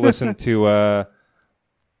 we're gonna listen to.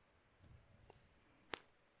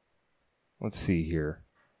 Let's see here.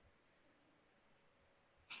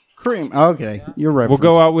 Cream. Okay, you're right. We'll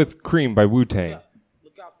go out with Cream by Wu-Tang.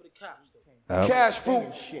 Cash fruit.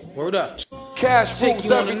 Word up. Cash fruit.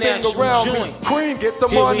 Everything around me. Cream, get the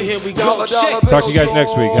money. Here we go. Talk to you guys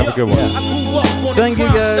next week. Have a good one. Thank you,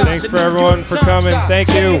 guys. Thanks for everyone for coming. Thank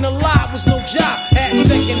you. Was no job. Had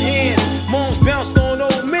second hands. Moms bounced on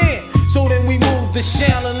old man. So then we moved to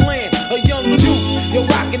Shaolin Land. A young youth. You're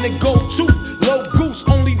rocking the go-to. Low goose.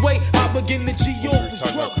 Only way I begin to G.O. was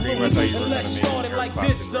drug lord. And let's start it like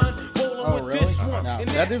this, son. Oh, really? No,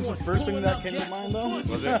 that is the first thing that came to mind, though.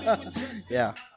 Was it? Yeah.